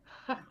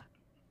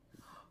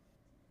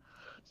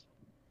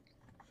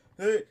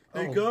it.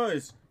 Hey,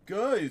 guys,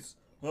 yeah.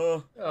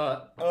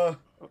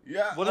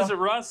 What is it,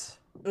 Russ?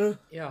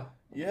 Yeah.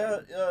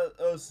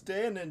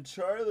 Stan and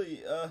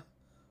Charlie,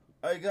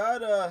 I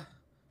got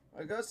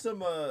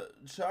some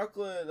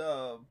chocolate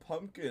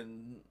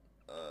pumpkin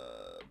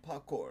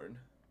popcorn.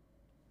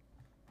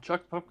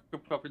 Chocolate pumpkin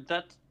popcorn.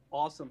 That's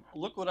awesome.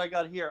 Look what I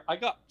got here. I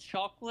got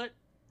chocolate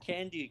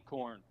candy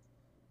corn.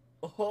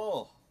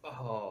 Oh,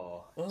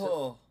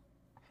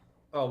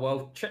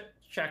 well,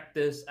 check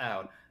this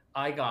out.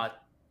 I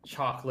got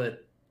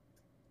chocolate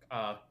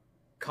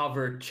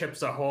covered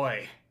Chips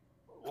Ahoy.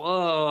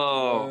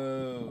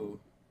 Whoa.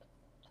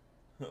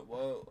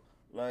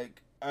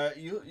 Like,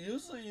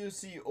 usually you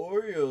see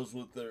Oreos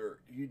with their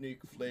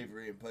unique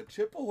flavoring, but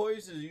Chip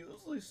Ahoy's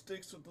usually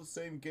sticks with the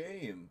same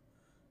game.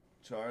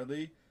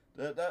 Charlie,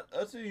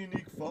 that's a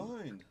unique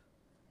find.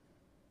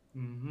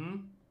 Mm-hmm.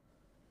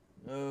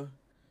 Yeah,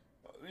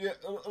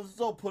 let's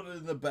all put it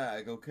in the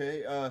bag,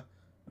 okay?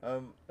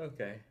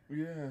 Okay.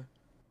 Yeah.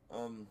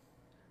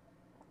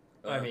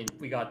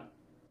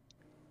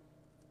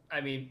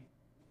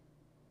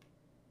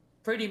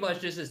 Pretty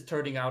much this is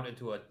turning out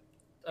into a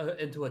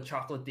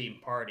chocolate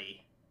themed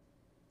party.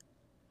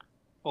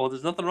 Oh,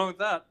 there's nothing wrong with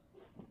that.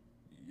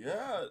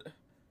 Yeah,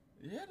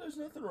 there's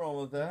nothing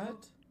wrong with that.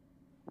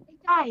 Hey,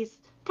 guys!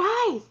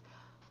 I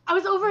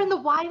was over in the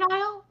wine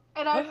aisle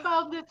and I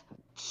found this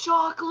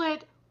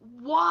chocolate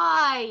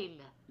wine.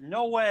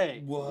 No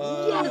way.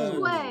 What? Yes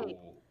way.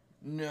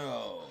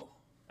 No.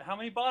 How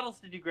many bottles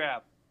did you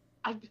grab?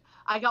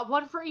 I got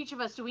one for each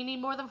of us. Do we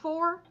need more than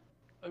 4?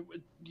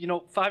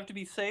 5 to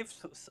be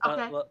safe.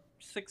 Okay.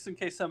 6 in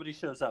case somebody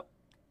shows up.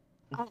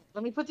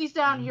 Let me put these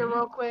down here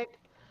real quick.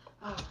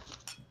 Right,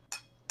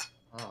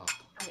 I'll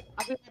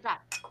be right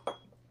back.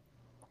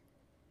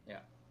 Yeah.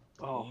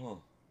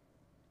 Oh.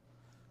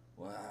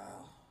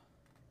 Wow.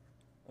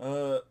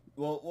 Well.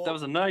 That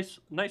was a nice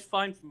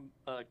find from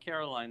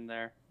Caroline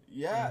there.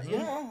 Yeah,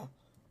 yeah.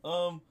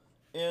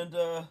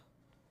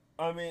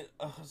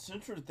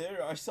 Since we're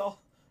there, I saw,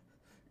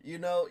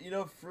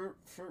 fruit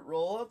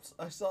roll-ups.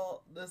 I saw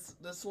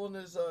this one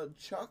is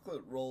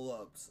chocolate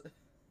roll-ups.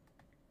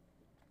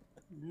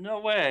 No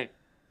way.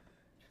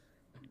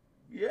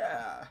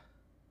 Yeah.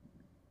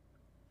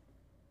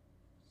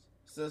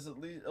 Says at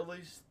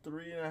least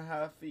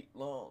 3.5 feet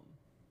long.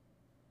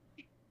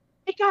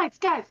 Hey guys!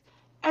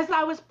 As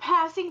I was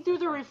passing through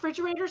the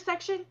refrigerator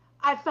section,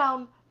 I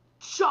found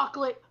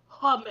chocolate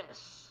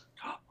hummus.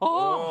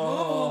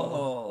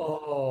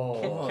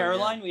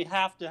 Caroline, we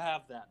have to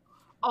have that.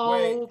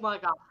 Oh my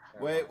god.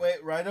 Wait,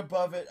 right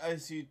above it I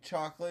see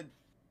chocolate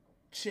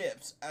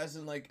chips, as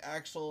in like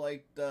actual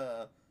like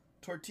the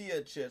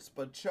tortilla chips,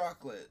 but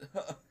chocolate.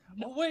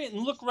 Oh wait,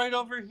 and look right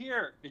over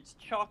here. It's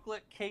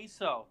chocolate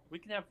queso. We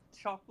can have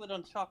chocolate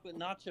on chocolate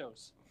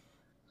nachos.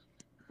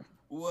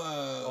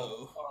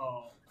 Whoa.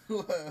 Oh,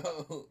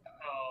 Whoa.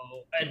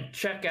 and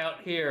check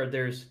out here.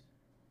 There's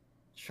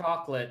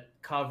chocolate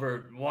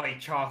covered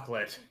white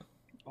chocolate.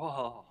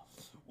 Oh,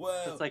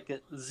 Whoa. it's like a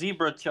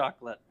zebra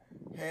chocolate.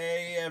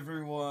 Hey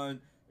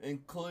everyone,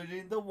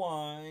 including the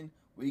wine,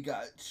 we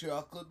got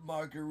chocolate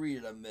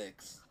margarita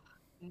mix.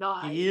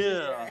 Nice.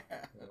 Yeah.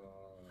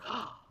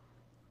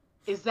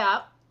 Is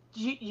that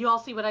you all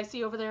see what I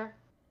see over there?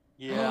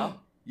 Yeah.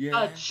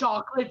 Yeah. A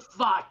chocolate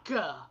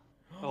vodka.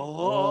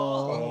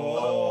 Oh,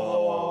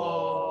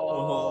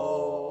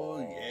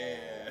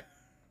 yeah.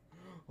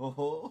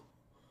 Oh,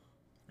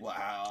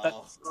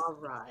 wow. All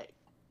right.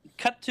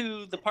 Cut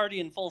to the party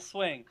in full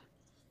swing.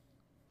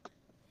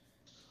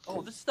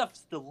 Oh, this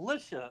stuff's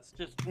delicious.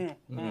 Just.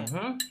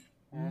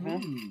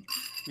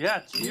 Yeah.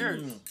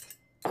 Cheers.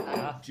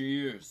 Yeah.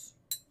 Cheers.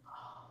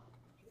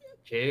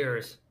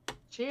 Cheers.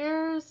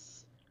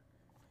 Cheers.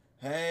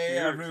 Hey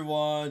Cheers.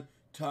 everyone,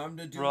 time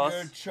to do Russ.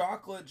 your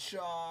chocolate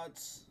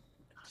shots.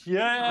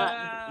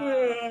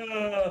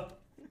 Yeah.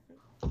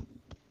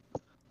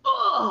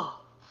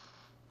 Oh.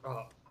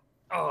 Oh.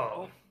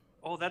 Oh.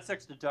 Oh, that's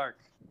extra dark.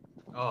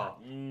 Oh.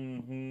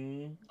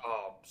 Mm-hmm.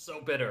 Oh.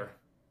 So bitter.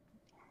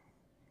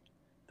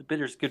 The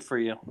bitter's good for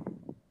you.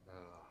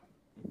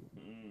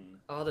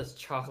 All this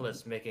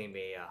chocolate's making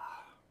me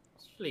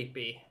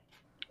sleepy.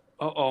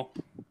 Uh-oh.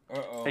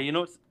 Uh-oh. Hey, you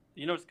know what's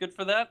good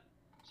for that?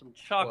 Some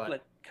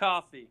chocolate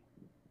coffee.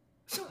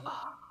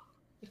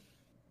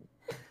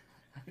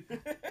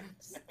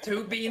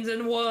 2 beans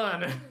in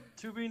 1.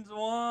 2 beans in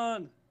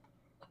 1.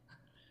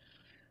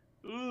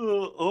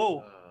 Ooh,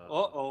 oh.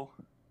 Uh-oh.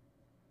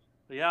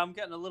 Yeah, I'm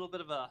getting a little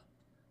bit of a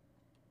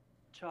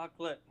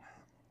chocolate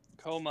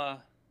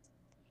coma.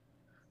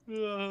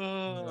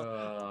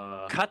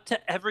 Cut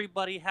to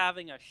everybody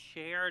having a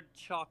shared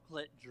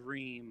chocolate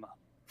dream.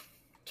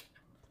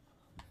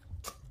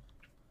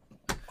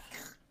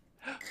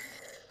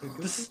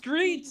 The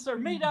streets are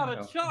made out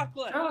of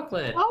chocolate.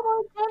 Chocolate.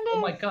 Oh my goodness. Oh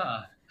my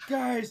god.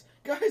 Guys,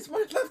 my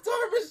left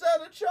arm is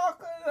out of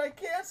chocolate and I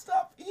can't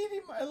stop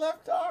eating my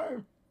left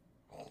arm.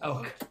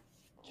 Oh.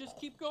 Just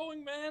keep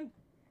going, man.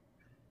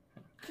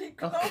 Keep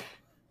going. Okay.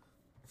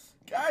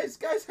 Guys,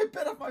 I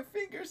bit off my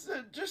fingers.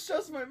 It just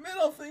shows my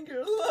middle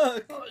finger.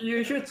 Look. Oh,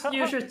 you should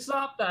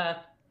stop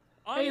that.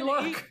 Hey,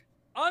 look.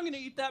 I'm gonna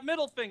eat that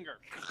middle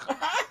finger.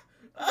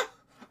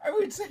 I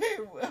would say,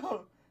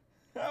 well,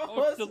 that Oh,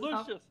 was it's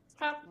delicious.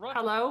 Right.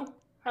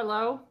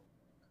 Hello.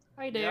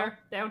 Hi there,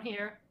 down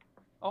here.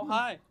 Oh,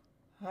 hi.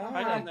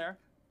 Hi down there.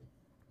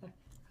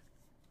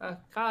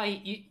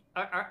 Kai, you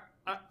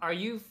are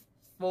you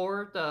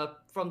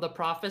from the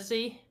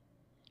prophecy?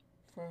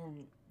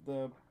 From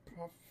the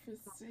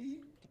prophecy?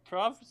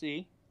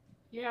 Prophecy.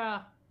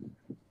 Yeah.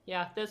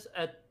 This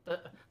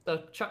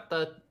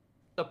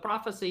the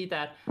prophecy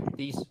that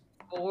these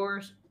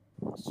 4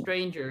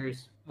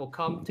 strangers will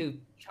come to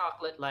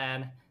Chocolate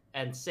Land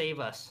and save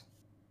us.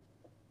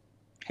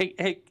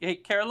 Hey,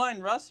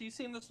 Caroline, Russ, you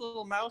seen this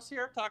little mouse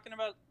here talking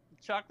about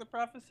chocolate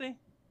prophecy?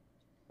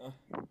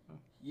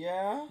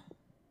 Yeah.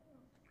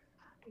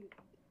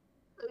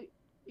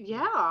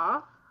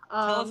 Yeah.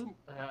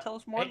 Tell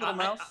us more, hey, little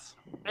mouse.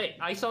 Hey,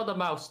 I saw the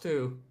mouse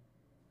too.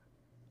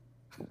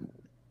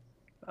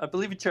 I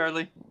believe you,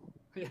 Charlie.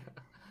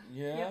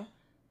 Yeah.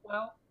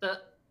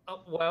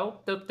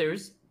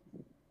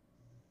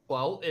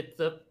 It's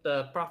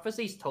the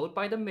prophecy's told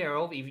by the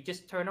mirror. If you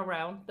just turn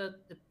around,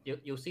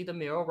 you'll see the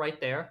mirror right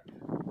there.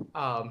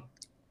 I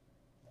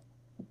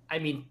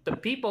mean, the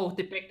people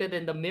depicted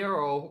in the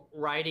mirror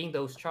riding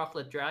those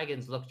chocolate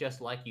dragons look just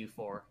like you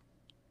 4.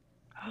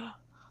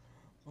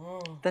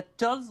 Oh. That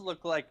does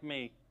look like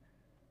me.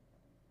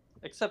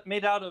 Except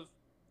made out of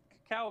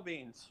cacao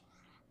beans.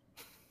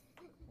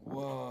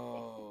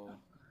 Whoa.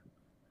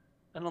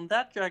 And on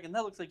that dragon,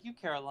 that looks like you,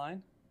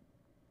 Caroline.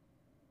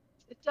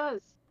 It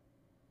does.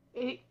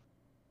 It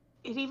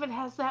even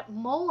has that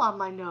mole on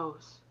my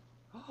nose.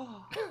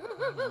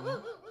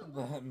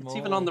 It's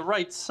even on the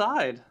right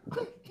side.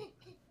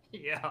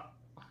 Yeah.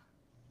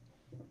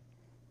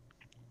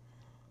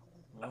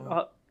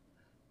 Oh.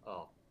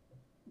 Oh.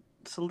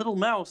 It's a little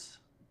mouse.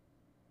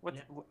 What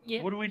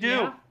do we do?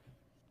 Yeah.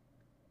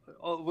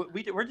 Oh,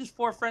 we're just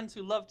 4 friends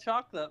who love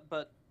chocolate,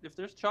 but if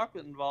there's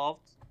chocolate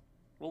involved,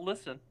 we'll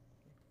listen.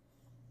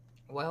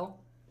 Well,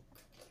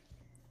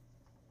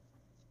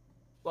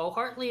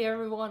 hardly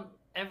everyone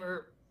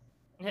ever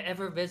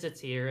visits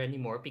here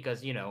anymore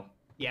because you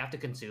have to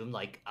consume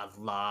like a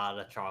lot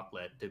of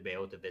chocolate to be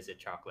able to visit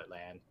Chocolate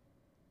Land.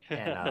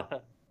 And,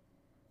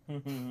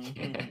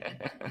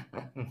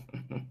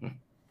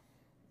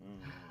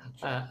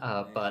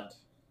 but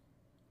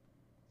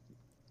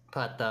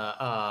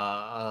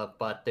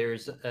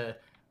there's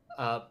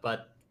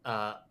but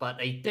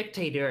a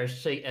dictator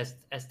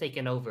has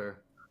taken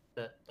over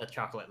the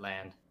Chocolate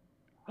Land.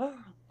 Are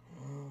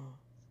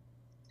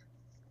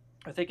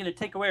they going to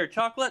take away our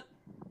chocolate?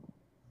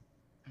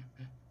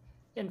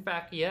 In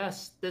fact,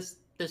 yes. This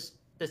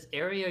this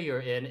area you're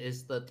in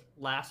is the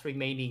last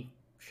remaining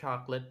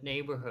chocolate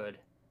neighborhood.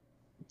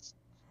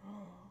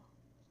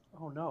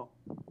 Oh no.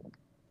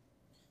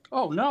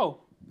 Oh no.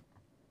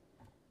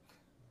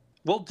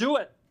 We'll do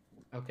it.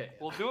 Okay.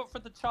 We'll do it for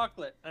the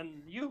chocolate.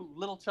 And you,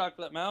 little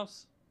chocolate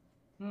mouse.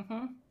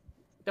 Mm-hmm.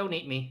 Don't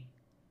eat me.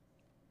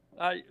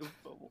 I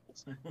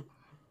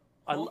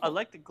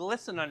like the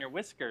glisten on your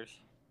whiskers.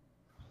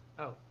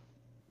 Oh.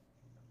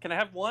 Can I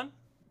have one?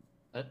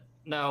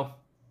 No.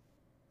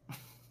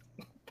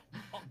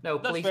 No,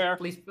 That's please, fair.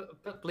 please,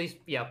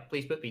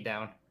 please put me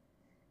down.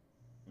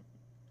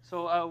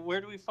 So,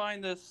 where do we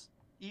find this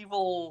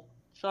evil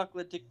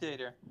chocolate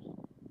dictator?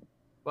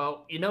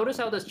 Well, you notice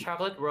how this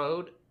chocolate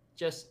road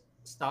just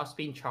stops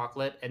being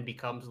chocolate and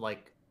becomes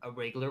like a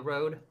regular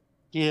road?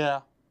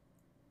 Yeah.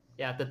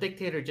 Yeah, the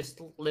dictator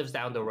just lives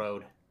down the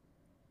road.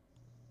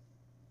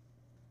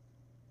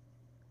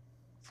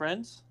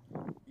 Friends?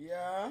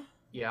 Yeah.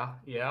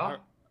 Yeah.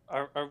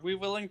 Are we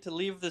willing to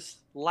leave this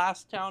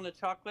last town of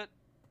chocolate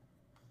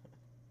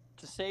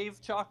to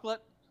save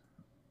chocolate?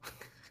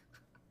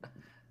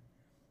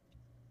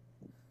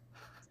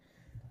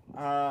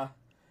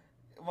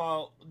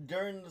 Well,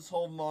 during this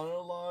whole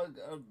monologue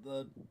of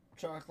the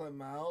chocolate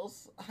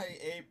mouse, I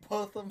ate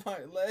both of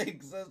my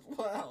legs as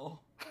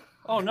well.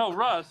 Oh no,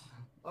 Russ.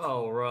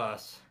 Oh,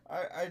 Russ.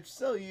 I'm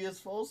so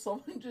useful.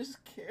 Someone just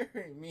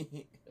carry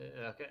me.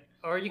 Okay.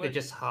 Or you could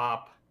just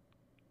hop.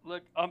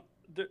 Look, I'm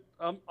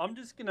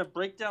just gonna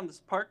break down this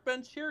park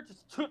bench here.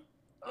 Just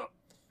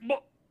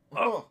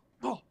Oh.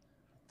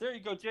 There you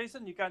go,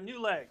 Jason. You got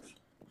new legs.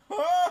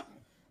 Ah!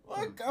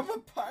 Look, I'm a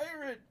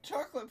pirate.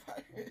 Chocolate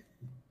pirate.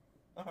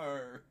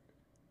 Arr.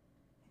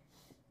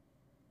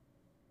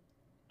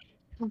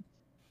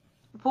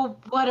 Well,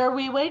 what are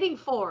we waiting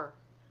for?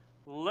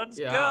 Let's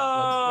Yeah, go.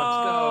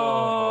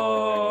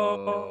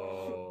 let's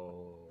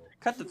go.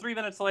 Cut to 3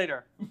 minutes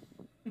later.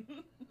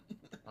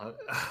 Uh,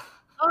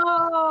 Oh.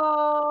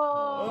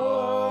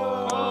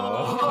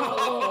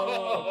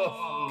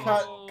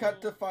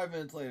 Cut to 5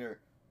 minutes later.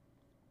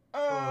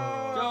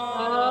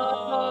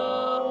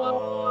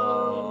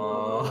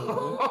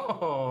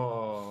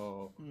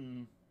 Oh.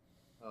 Hmm.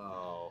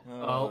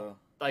 Well,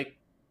 like,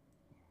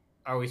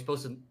 are we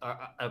supposed to?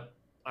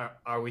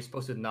 Are we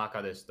supposed to knock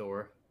on this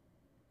door?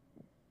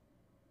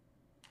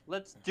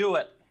 Let's do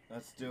it.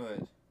 Let's do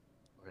it.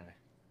 Okay.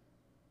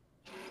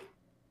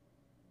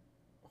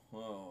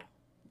 Whoa.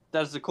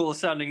 That's the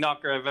coolest sounding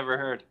knocker I've ever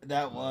heard.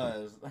 That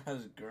was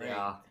great.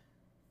 Yeah.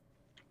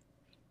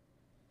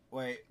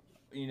 Wait,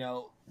 you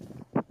know,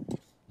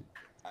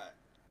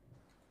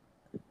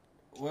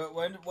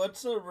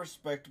 what's a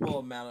respectable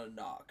amount of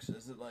knocks?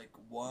 Is it like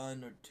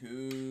 1 or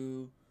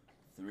 2,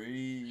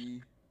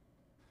 3?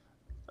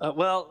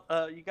 Well,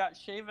 you got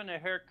shaven a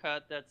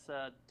haircut. That's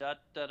dot dot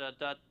dot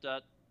dot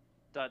dot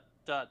dot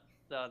dot.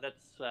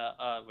 That's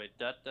wait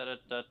dot dot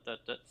dot dot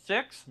dot.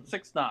 6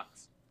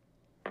 knocks.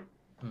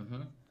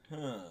 Mm-hmm.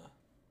 Huh.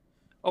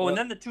 Oh, Well- and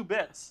then the 2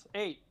 bits.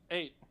 8.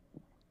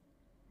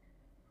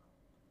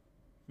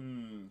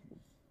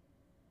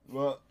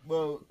 Well,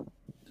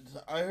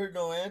 I heard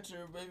no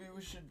answer. Maybe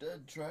we should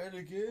try it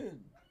again.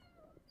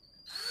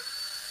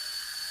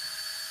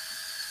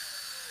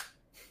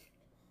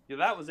 Yeah,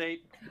 that was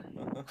 8.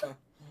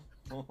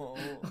 Oh.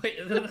 Wait,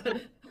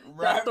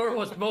 that door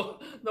was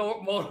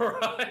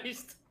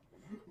motorized.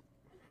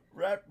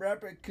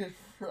 Rapid,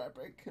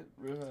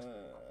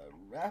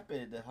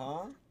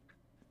 huh?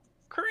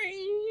 Creak.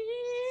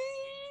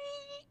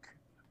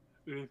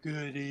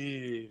 Good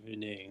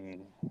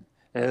evening.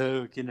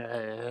 How can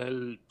I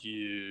help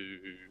you?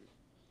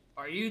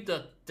 Are you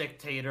the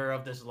dictator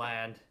of this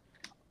land?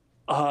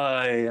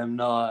 I am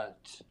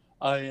not.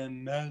 I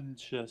am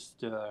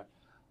Manchester.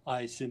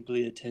 I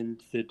simply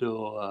attend the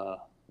door.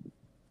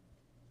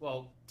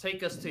 Well,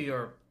 take us to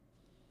your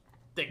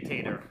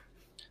dictator.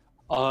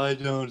 I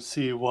don't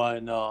see why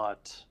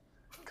not.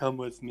 Come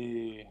with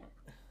me.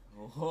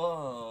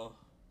 Whoa.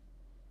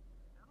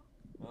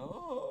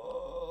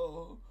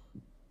 Oh.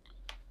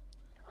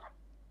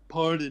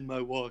 Pardon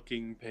my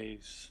walking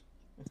pace.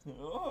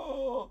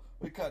 Oh.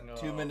 We cut No.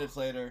 2 minutes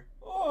later.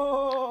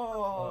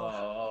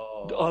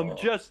 Oh. I'm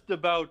just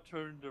about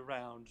turned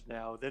around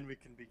now. Then we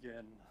can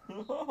begin.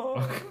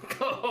 Oh.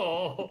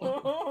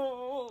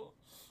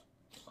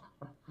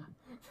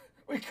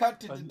 We cut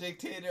to the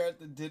dictator at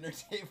the dinner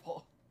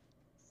table.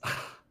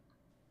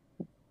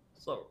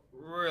 It's a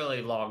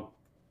really long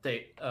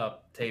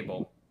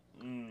table.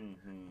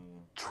 Mm-hmm.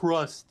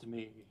 Trust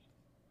me.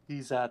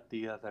 He's at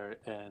the other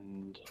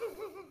end.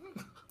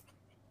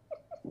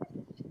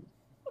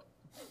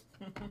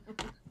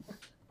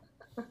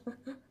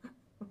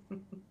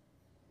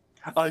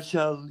 I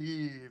shall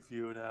leave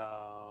you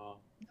now.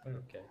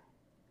 Okay.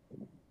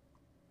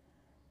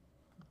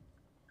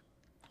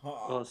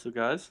 Well, so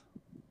guys,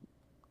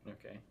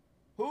 Okay.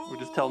 Who we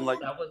just tell him like,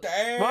 That was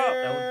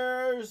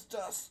dares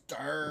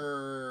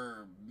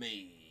disturb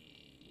me?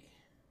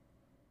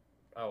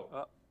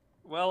 oh.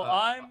 well,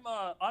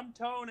 I'm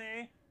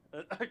Tony.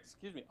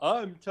 Excuse me,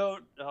 I'm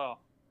Tony. Oh,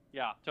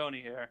 yeah,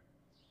 Tony here.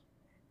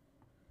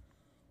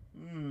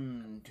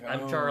 I'm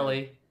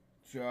Charlie.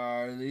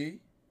 Charlie.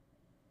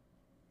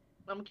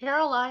 I'm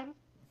Caroline.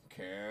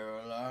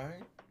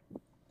 Caroline.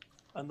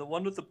 And the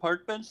one with the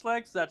park bench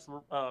legs, that's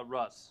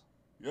Russ.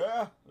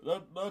 Yeah,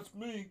 that's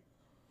me.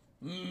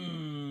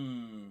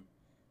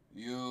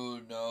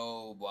 You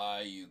know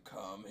why you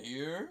come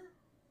here?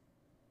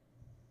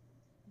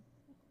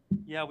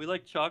 Yeah, we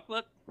like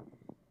chocolate.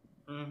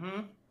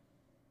 Mm-hmm.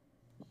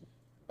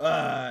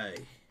 I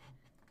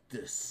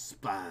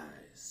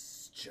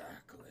despise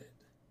chocolate.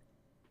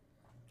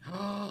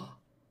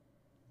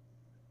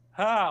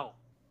 How?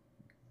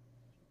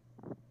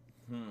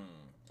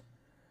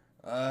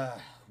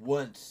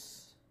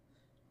 Once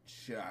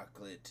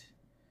chocolate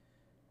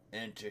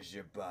enters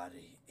your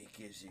body, it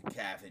gives you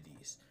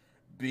cavities.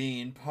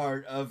 Being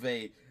part of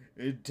a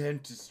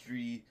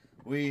dentistry,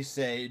 we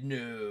say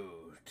no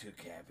to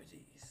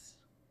cavities.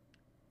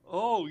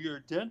 Oh, you're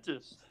a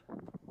dentist.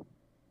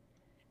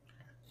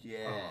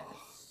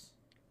 Yes.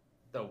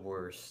 The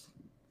worst.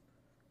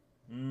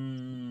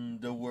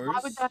 The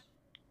worst?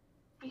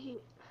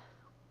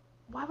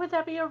 Why would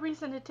that be a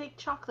reason to take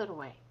chocolate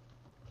away?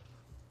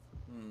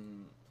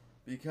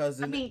 Because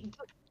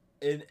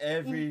in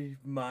every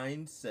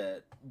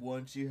mindset,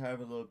 once you have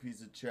a little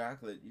piece of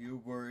chocolate, you're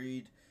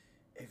worried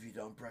if you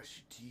don't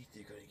brush your teeth,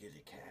 you're going to get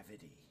a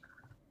cavity.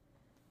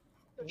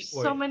 There's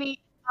so many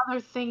other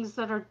things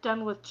that are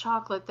done with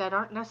chocolate that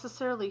aren't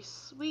necessarily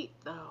sweet,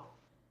 though.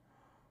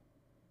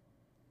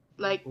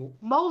 Like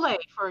mole,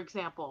 for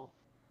example.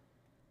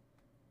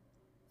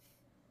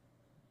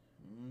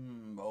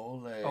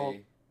 Mole. Oh.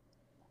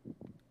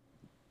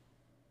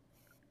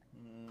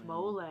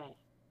 Mole.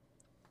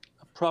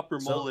 A proper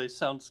mole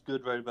sounds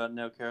good right about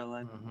now,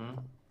 Caroline.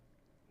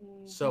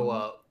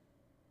 So,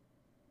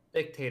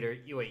 Dictator,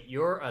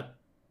 you're a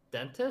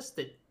dentist?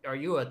 Are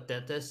you a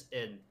dentist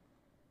in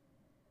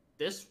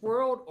this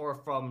world or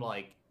from,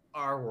 like,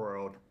 our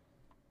world?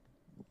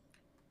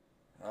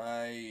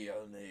 I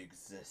only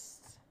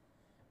exist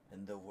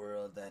in the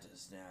world that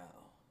is now.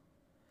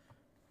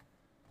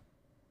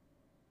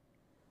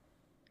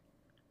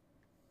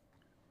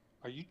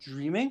 Are you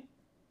dreaming?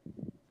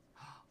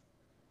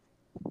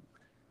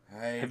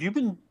 Have you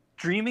been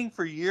dreaming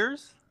for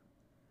years?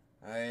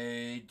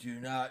 I do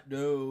not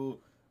know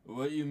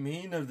what you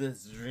mean of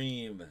this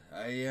dream.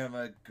 I am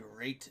a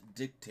great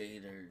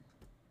dictator.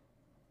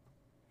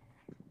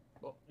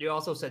 Well, you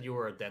also said you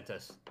were a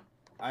dentist.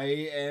 I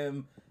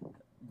am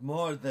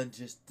more than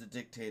just a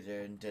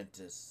dictator and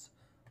dentist.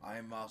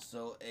 I'm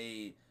also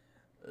a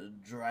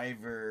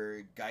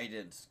driver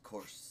guidance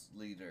course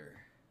leader.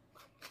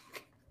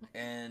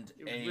 And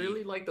you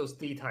really like those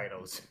D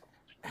titles.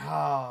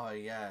 Oh,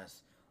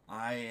 yes.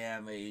 I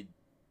am a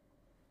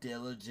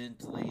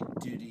diligently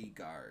duty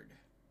guard.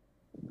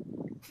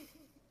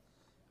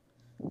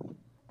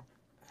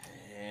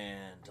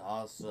 And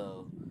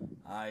also,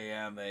 I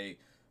am a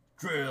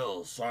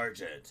drill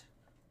sergeant.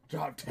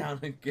 Drop down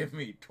and give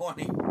me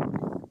 20.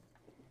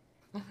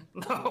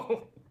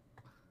 No.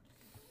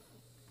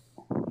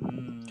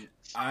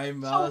 I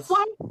must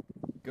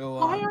go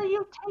on. Why are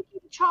you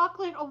taking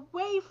chocolate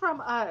away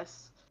from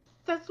us?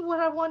 That's what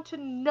I want to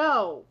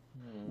know.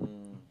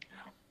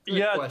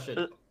 Good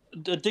question.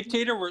 The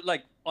Dictator, we're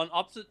like on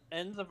opposite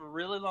ends of a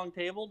really long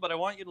table, but I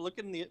want you to look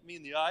at me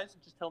in the eyes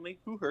and just tell me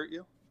who hurt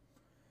you.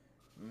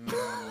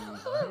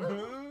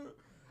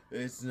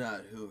 It's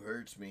not who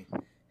hurts me.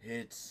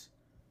 It's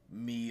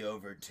me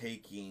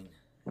overtaking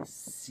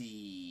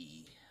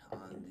C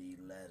on the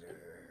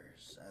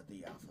letters of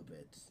the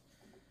alphabet.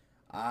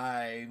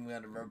 I'm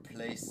gonna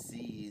replace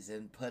C's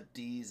and put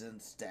D's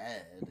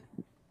instead.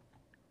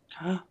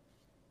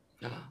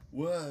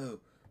 Whoa,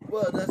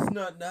 that's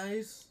not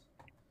nice.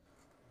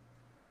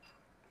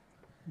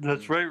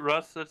 That's right,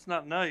 Russ. That's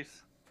not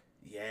nice.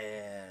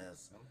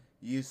 Yes.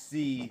 You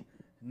see,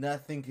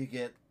 nothing could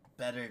get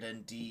better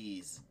than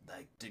D's,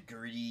 like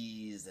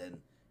degrees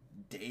and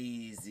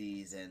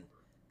daisies and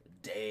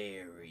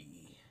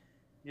dairy.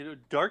 You know,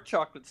 dark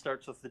chocolate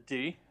starts with the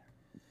D.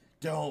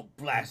 Don't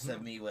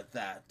blaspheme me with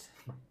that.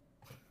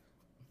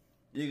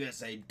 You can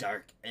say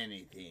dark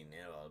anything,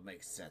 it'll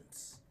make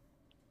sense.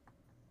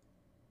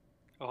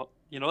 Oh,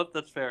 you know what?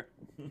 That's fair.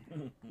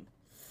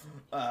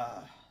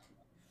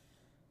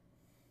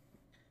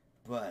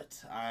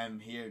 But I'm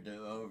here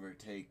to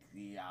overtake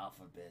the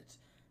alphabet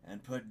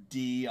and put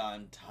D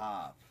on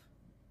top.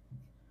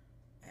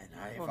 And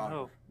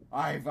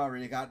I've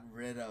already gotten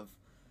rid of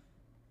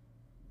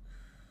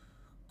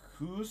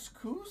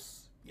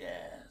couscous?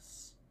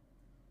 Yes.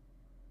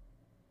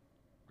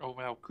 Oh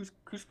wow,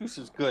 couscous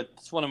is good.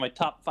 It's one of my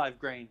top 5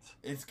 grains.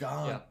 It's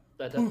gone.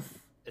 Yeah, Poof.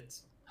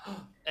 It's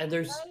and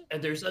there's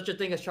such a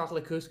thing as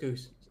chocolate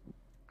couscous.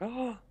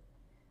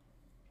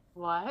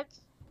 What?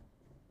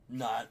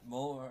 Not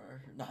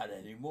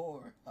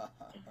anymore.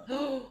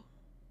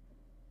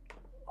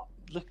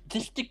 Look,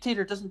 this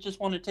Dictator doesn't just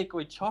want to take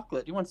away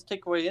chocolate. He wants to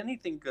take away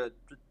anything good.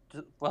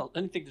 Well,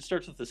 anything that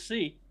starts with a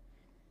C.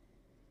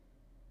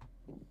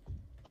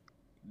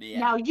 Yeah.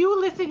 Now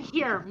you listen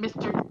here,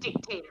 Mr.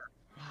 Dictator.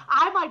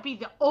 I might be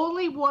the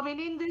only woman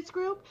in this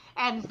group,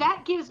 and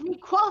that gives me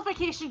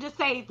qualification to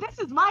say, this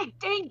is my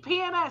dang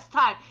PMS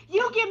time.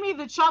 You give me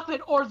the chocolate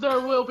or there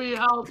will be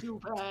hell to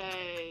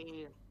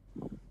pay.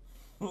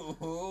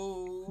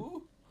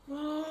 Oh.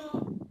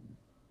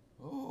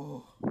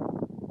 Oh.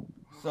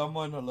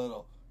 Someone a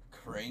little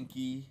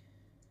cranky.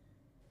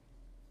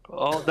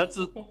 Oh, that's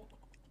a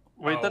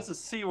wait. Oh. That's a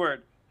C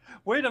word.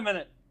 Wait a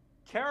minute.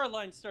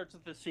 Caroline starts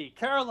with a C.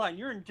 Caroline,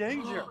 you're in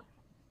danger.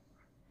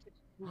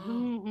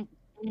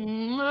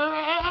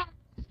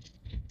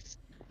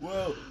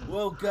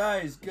 Well,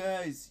 guys,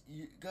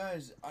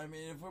 I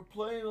mean, if we're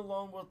playing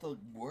along with the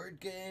word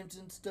games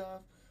and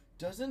stuff,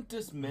 doesn't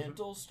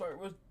dismantle start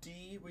with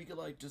D? We could,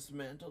 like,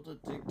 dismantle the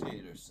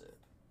dictatorship.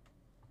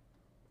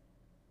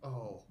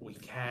 Oh, we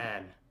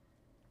can.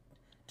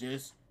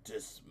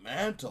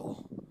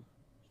 Dismantle?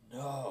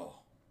 No.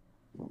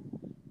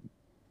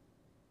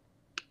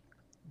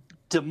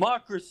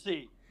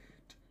 Democracy.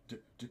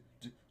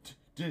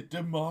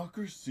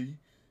 Democracy?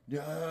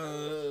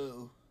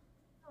 No.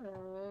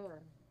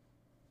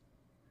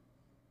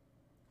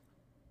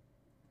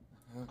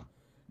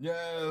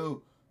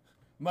 No.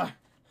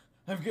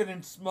 I'm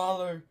getting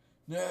smaller.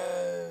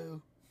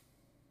 No.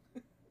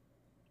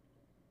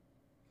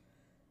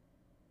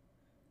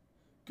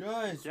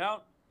 Guys.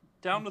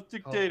 Down with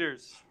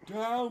dictators.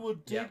 Down with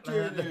Yeah,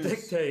 dictators. the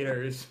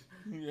dictators.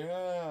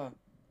 Yeah.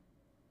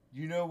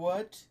 You know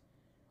what?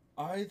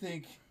 I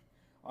think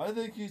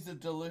he's a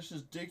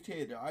delicious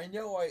dictator. I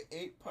know I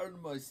ate part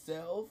of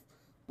myself,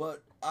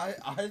 but I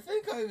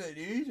think I could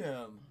eat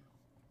him.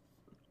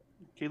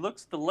 He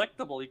looks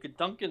delectable. You could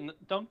dunk him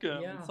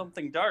Yeah. in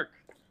something dark.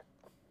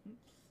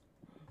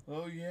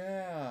 Oh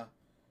yeah.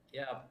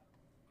 Yeah,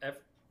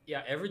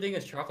 everything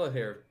is chocolate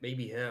here.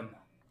 Maybe him.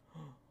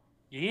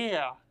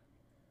 Yeah.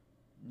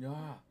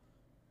 Yeah.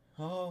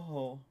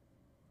 Oh.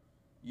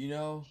 You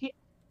know.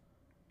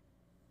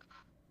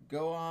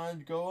 Go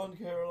on,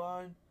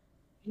 Caroline.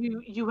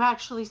 You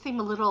actually seem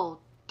a little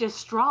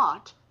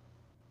distraught.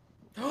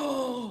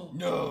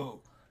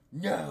 No.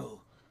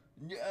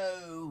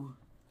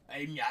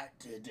 I'm not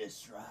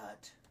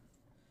distraught.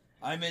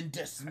 I'm in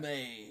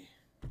dismay.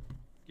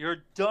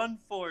 You're done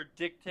for,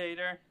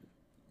 dictator.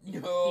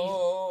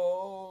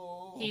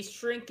 No. He's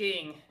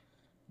shrinking.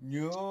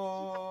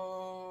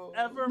 No.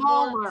 Ever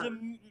Smaller. more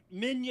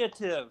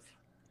diminutive.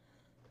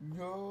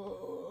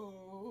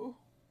 No.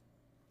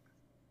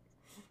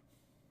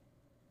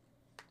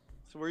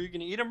 So were you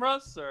gonna eat him,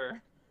 Russ,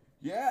 or?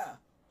 Yeah.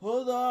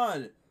 Hold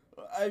on.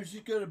 I'm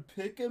just gonna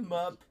pick him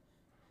up.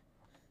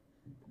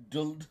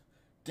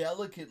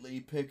 Delicately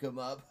pick him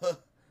up.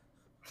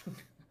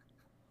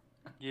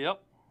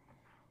 Yep.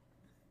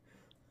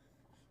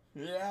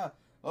 Yeah.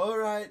 All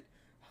right.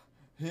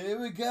 Here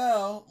we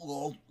go.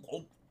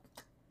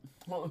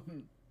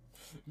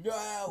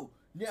 No,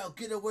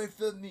 get away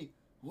from me.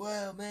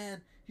 Wow,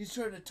 man, he's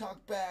trying to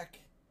talk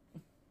back.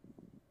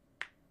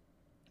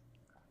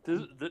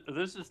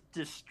 This is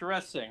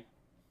distressing.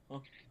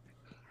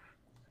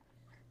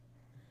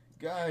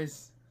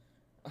 Guys,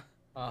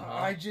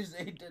 I just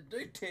ate the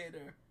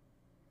dictator.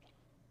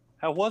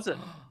 How was it?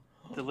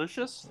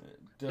 Delicious?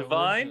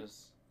 Divine?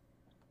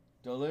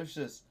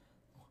 Delicious.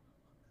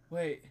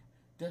 Wait,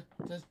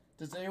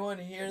 does anyone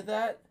hear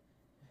that?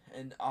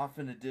 And off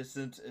in the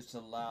distance, it's a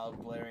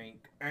loud blaring.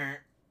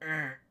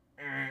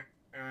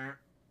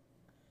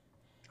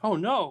 Oh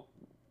no!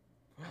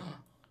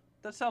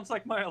 That sounds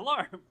like my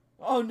alarm.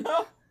 Oh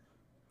no!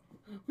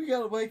 We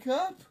gotta wake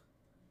up.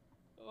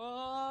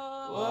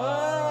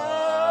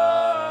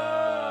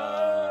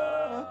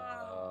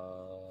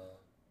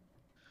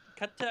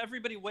 Cut to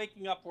everybody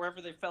waking up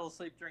wherever they fell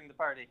asleep during the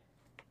party.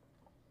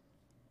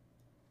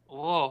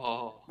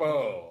 Whoa.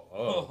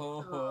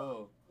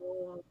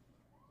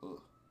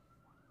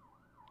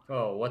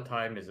 Oh, what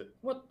time is it?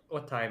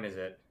 What time is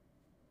it?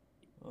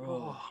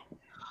 Oh.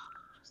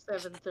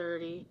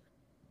 7:30.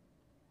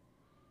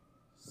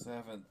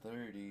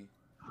 7:30.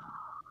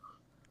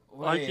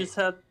 I just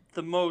had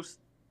the most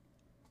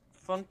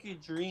funky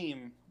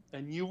dream,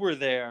 and you were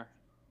there,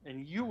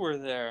 and you were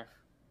there,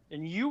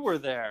 and you were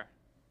there.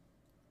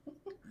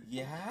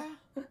 Yeah?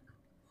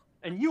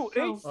 And you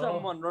ate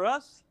someone,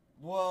 Russ.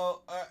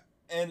 Well,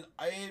 and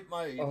I ate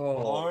my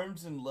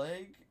arms and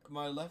leg,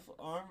 my left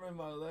arm and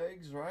my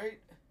legs,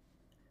 right?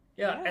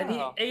 Yeah, and he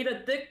ate a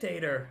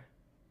dictator.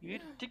 You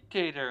ate a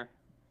dictator.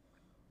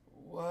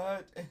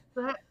 What?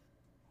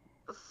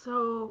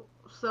 So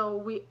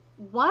we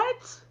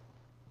what?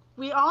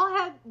 We all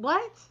had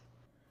what?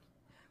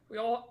 We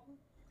all.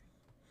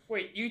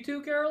 Wait, you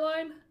too,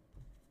 Caroline?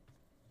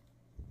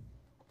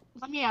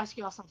 Let me ask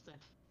y'all something.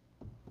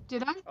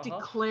 Did I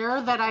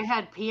declare that I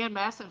had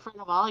PMS in front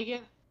of all of you?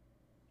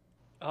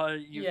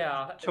 You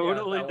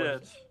totally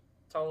did.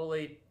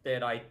 Totally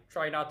did. I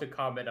try not to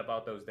comment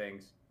about those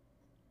things.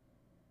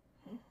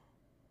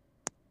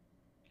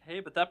 Hey,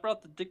 but that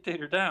brought the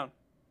dictator down.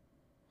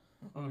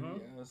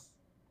 Yes.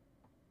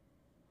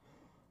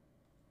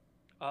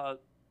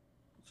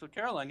 So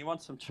Caroline, you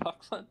want some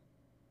chocolate?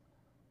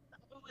 I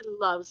would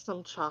love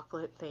some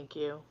chocolate, thank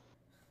you.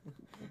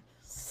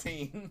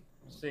 Scene.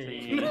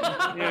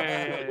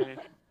 Yay.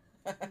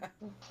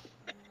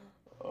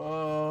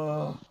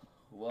 Oh,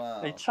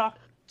 wow. A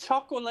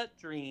chocolate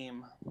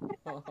dream.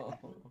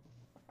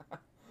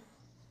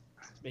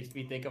 Makes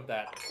me think of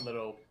that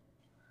little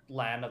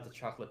Land of the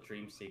Chocolate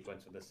Dream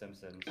sequence of The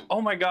Simpsons.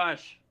 Oh my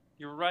gosh,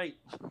 you're right.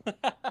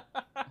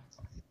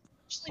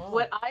 Actually,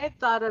 what I had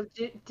thought of,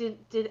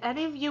 did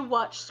any of you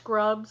watch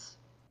Scrubs?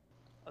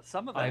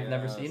 Some of them. I've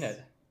never seen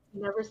it.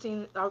 Never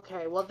seen.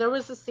 Okay, well, there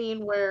was a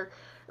scene where,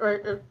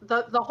 or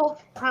the whole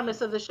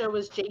premise of the show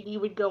was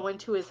JD would go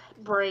into his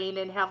brain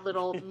and have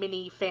little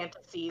mini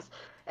fantasies,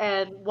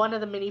 and one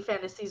of the mini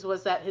fantasies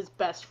was that his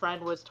best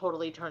friend was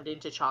totally turned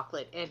into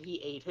chocolate, and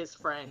he ate his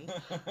friend.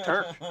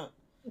 Turk.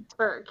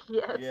 Turk,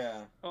 yes.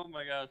 Yeah. Oh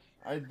my gosh.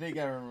 I think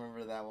I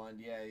remember that one.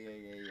 Yeah.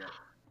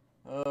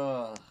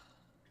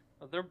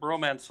 Their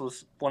bromance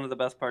was one of the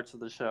best parts of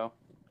the show.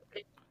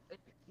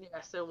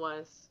 Yes, it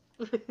was.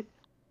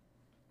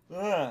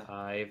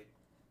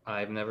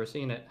 I've never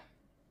seen it.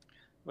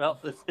 Well,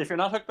 if you're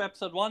not hooked by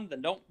episode 1,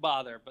 then don't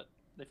bother. But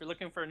if you're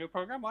looking for a new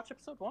program, watch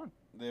episode 1.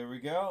 There we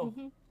go.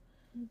 Mhm.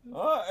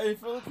 Oh, and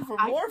if you're looking for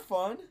more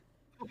fun,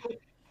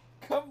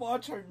 come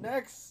watch our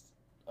next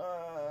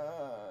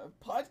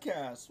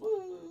podcast.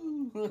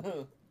 Woo!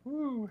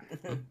 Woo.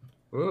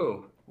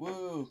 Ooh.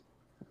 Woo!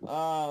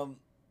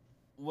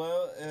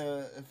 Well,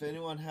 if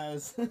anyone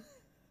has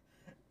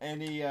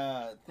any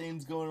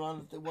things going on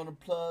that they want to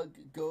plug,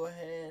 go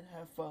ahead,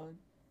 have fun.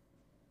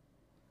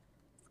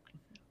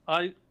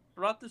 I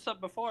brought this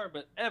up before,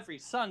 but every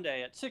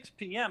Sunday at 6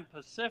 p.m.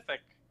 Pacific,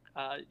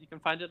 you can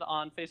find it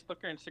on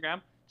Facebook or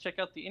Instagram. Check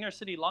out the Inner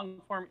City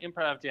Long-Form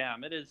Improv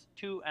Jam. It is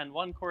 2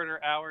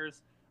 1/4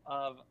 hours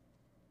of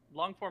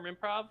long-form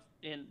improv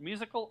in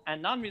musical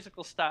and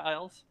non-musical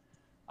styles,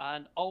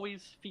 and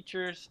always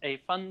features a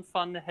fun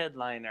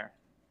headliner.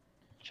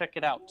 Check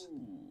it out.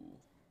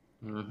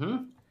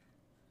 Mm-hmm.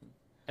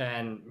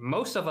 And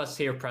most of us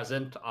here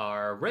present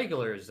are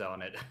regulars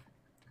on it.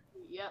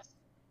 Yes.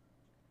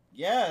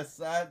 Yes,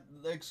 that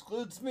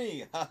excludes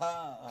me.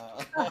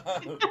 But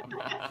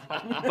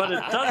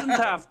it doesn't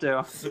have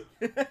to.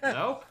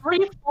 Nope.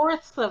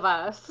 3/4 of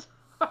us.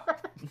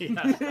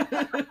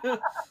 Yeah.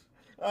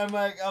 I'm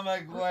like,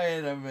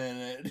 wait a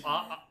minute.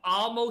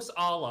 Almost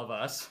all of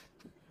us.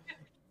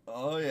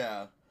 Oh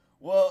yeah.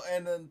 Well,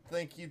 and then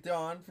thank you,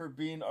 Dawn, for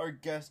being our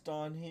guest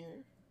on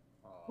here.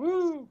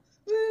 Woo!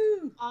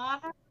 Woo!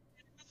 Honor.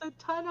 It was a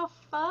ton of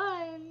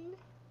fun.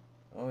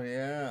 Oh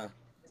yeah.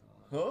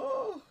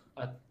 Oh.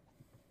 Uh,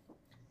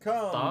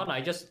 Come. Don,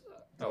 I just.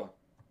 Oh.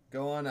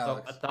 Go on, So,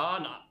 Alex.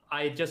 Don,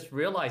 I just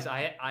realized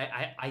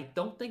I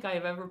don't think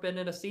I've ever been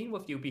in a scene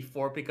with you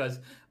before because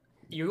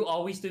you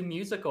always do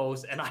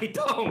musicals and I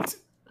don't.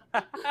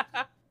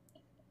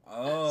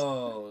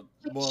 Oh,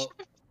 well,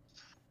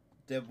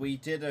 we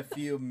did a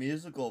few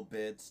musical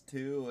bits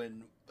too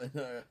in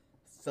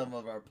some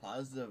of our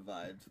Positive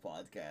Vibes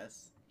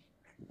podcasts.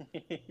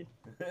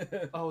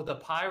 Oh, the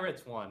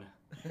Pirates one.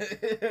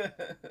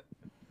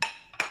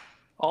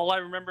 All I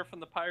remember from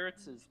the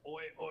Pirates is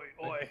oi, oi,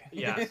 oi.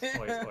 Yes,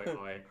 oi, oi,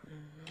 oi.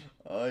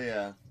 Oh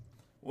yeah.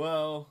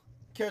 Well,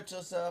 catch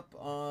us up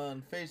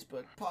on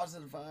Facebook,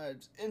 Positive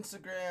Vibes,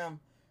 Instagram,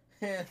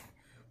 and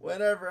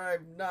whenever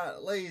I'm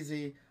not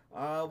lazy,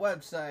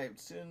 website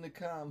soon to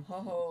come.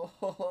 Ho ho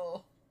ho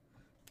ho.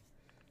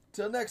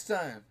 Till next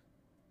time.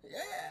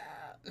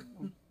 Yeah.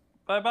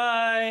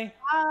 Bye-bye.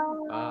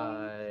 Bye.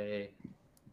 Bye.